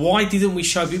 Why didn't we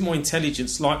show a bit more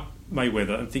intelligence like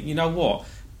Mayweather and think, you know what?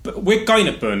 But we're going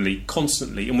at Burnley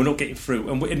constantly, and we're not getting through,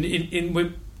 and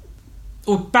we're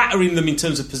battering them in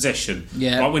terms of possession.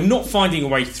 Yeah, right? We're not finding a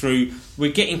way through.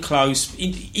 We're getting close,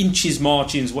 inches,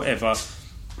 margins, whatever.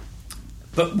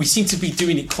 But we seem to be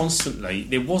doing it constantly.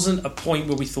 There wasn't a point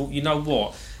where we thought, you know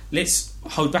what? Let's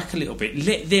hold back a little bit.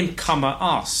 Let them come at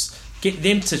us. get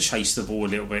them to chase the ball a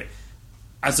little bit,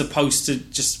 as opposed to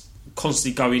just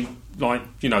constantly going, like,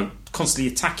 you know,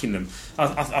 constantly attacking them.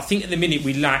 I think at the minute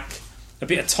we lack a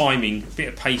bit of timing, a bit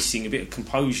of pacing, a bit of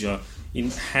composure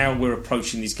in how we're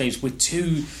approaching these games. We're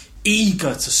too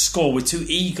eager to score. We're too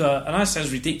eager, and that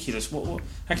sounds ridiculous. How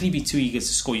can you be too eager to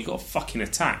score? You've got to fucking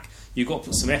attack. You've got to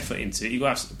put some effort into it. You've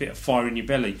got to have a bit of fire in your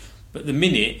belly. But the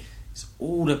minute, it's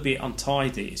all a bit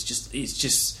untidy.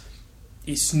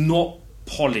 It's not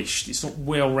polished. It's not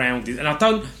well-rounded. And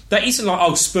that isn't like,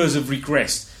 oh, Spurs have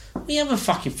regressed. We haven't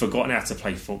fucking forgotten how to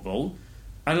play football.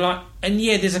 And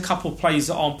yeah, there's a couple of players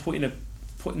that aren't putting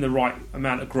the right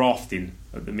amount of graft in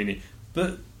at the minute.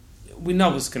 But we know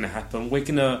what's going to happen. We're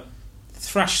going to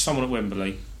thrash someone at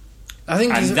Wembley. I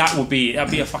think, and that'll be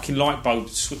a fucking light bulb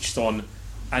switched on,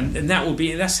 and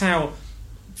that's how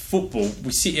football.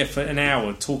 We sit here for an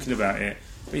hour talking about it,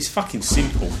 but it's fucking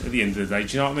simple at the end of the day.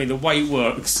 Do you know what I mean? The way it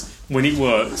works, when it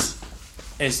works,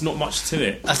 there's not much to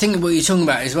it. I think what you're talking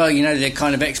about as well, you know, the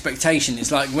kind of expectation.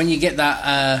 It's like when you get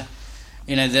that,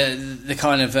 you know, the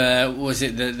kind of what was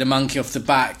it, the monkey off the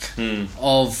back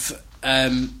of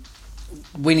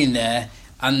winning there.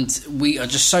 And we are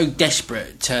just so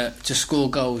desperate to score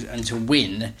goals and to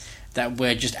win that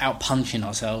we're just out punching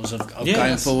ourselves of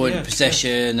going forward,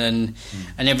 possession and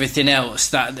everything else.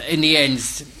 That in the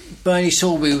end, Burnley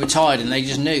saw we were tired and they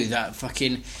just knew that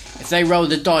fucking if they roll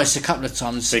the dice a couple of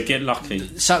times, they get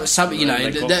lucky. So you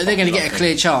know they're going to get a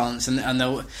clear chance and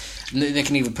they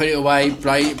can either put it away,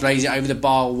 blaze it over the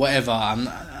bar, or whatever.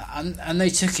 And they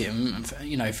took it,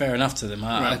 you know, fair enough to them.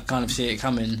 I kind of see it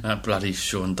coming. That bloody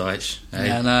Sean Dyche. Hey?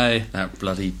 Yeah, I know. That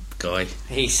bloody guy.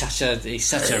 He's such a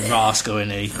rascal,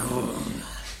 isn't he?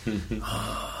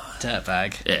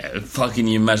 Dirtbag. Yeah, fucking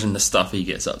you imagine the stuff he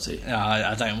gets up to. No,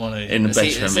 I don't want to. In the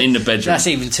bedroom. That's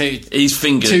even too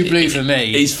blue for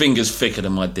me. His fingers thicker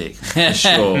than my dick, for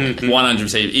sure.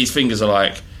 100%. His fingers are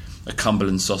like a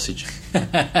Cumberland sausage.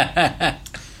 Yeah.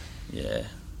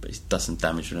 But he does some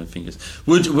damage with them fingers.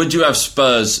 Would you have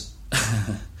Spurs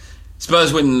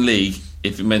winning the league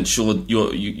if it meant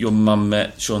your mum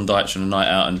met Sean Dyche on a night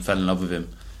out and fell in love with him,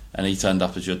 and he turned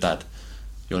up as your dad,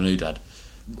 your new dad?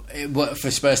 What, for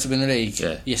Spurs to win the league?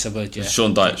 Yeah. Yes, I would. Yeah.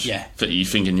 Sean Dyche. Yeah. You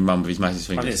fingering your mum with his massive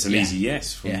fingers? I think it's an easy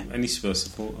yes from any Spurs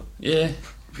supporter. Yeah.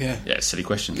 Yeah. Yeah. Silly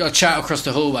question. You got to shout across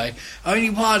the hallway. Only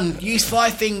one. Use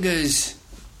 5 fingers.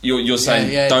 You're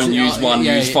saying don't use one,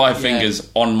 use 5 fingers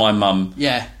on my mum.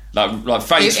 Yeah. Like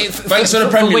thanks for the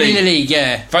Premier League. Winning the league,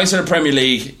 yeah. Thanks for the Premier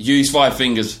League. Use 5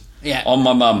 fingers. Yeah. On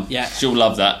my mum. Yeah. She'll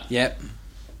love that. Yep.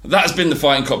 That's been the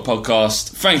Fighting Cock podcast.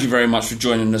 Thank you very much for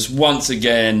joining us once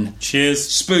again. Cheers.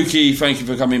 Spooky, thank you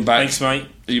for coming back. Thanks, mate.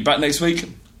 Are you back next week?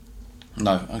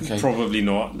 No, okay. Probably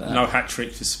not. No hat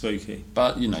trick for Spooky.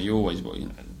 But you know, you always,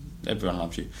 everyone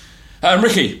loves you.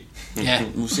 Ricky. Yeah.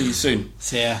 We'll see you soon.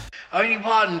 See ya. Only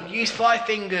one. Use 5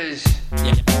 fingers.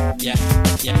 Yeah.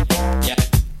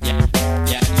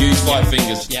 Use 5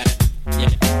 fingers. Yeah.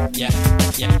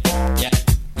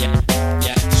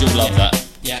 She'll love that.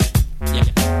 Yeah.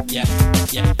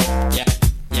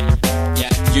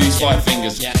 Use 5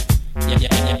 fingers.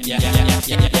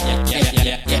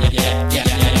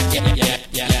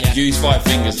 Use 5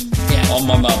 fingers. On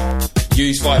my mum.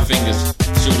 Use 5 fingers.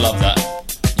 She'll love that.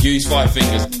 Use 5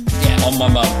 fingers. On my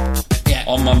mum.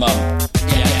 On my mum.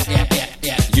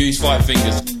 Use 5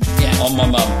 fingers. On my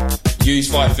mum.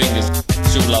 Use 5 fingers.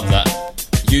 She'll love that.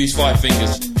 Use 5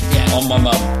 fingers. On my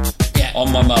mum.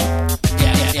 On my mum.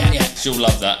 She'll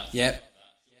love that. Yep.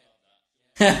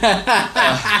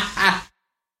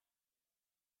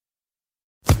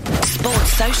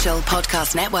 Sports Social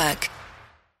Podcast Network.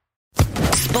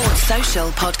 Sports Social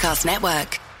Podcast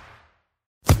Network.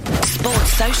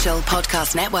 Sports Social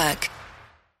Podcast Network.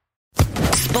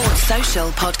 Sports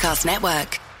Social Podcast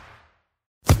Network.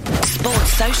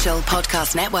 Sports Social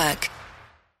Podcast Network.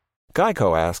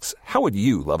 Geico asks, how would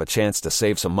you love a chance to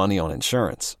save some money on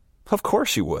insurance? Of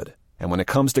course you would. And when it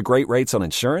comes to great rates on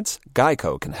insurance,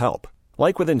 Geico can help.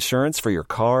 Like with insurance for your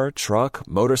car, truck,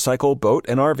 motorcycle, boat,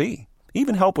 and RV.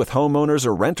 Even help with homeowners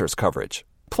or renters coverage.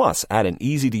 Plus, add an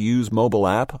easy-to-use mobile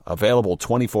app, available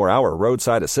 24-hour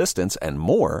roadside assistance, and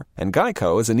more, and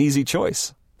Geico is an easy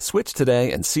choice. Switch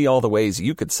today and see all the ways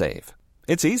you could save.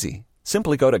 It's easy.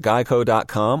 Simply go to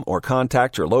geico.com or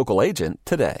contact your local agent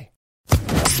today.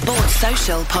 Sports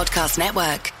Social Podcast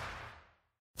Network.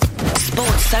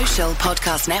 Sports Social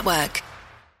Podcast Network.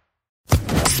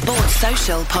 Sports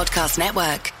Social Podcast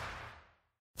Network.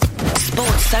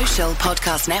 Sports Social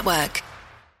Podcast Network.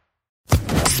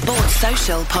 Sports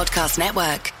Social Podcast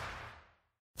Network.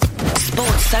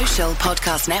 Sports Social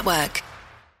Podcast Network.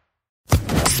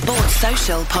 Sports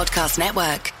Social Podcast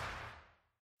Network.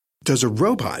 Does a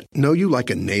robot know you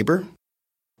like a neighbor?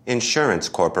 Insurance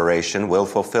Corporation will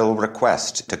fulfill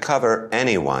requests to cover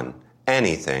anyone,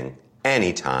 anything,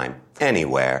 anytime,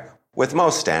 anywhere, with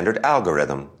most standard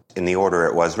algorithm, in the order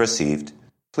it was received.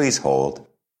 Please hold.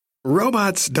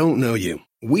 Robots don't know you.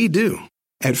 We do.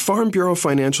 At Farm Bureau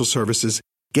Financial Services,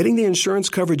 getting the insurance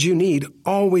coverage you need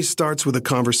always starts with a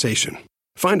conversation.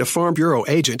 Find a Farm Bureau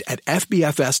agent at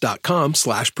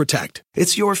fbfs.com/protect.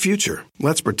 It's your future.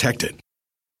 Let's protect it.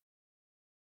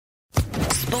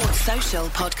 Sports Social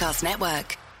Podcast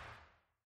Network.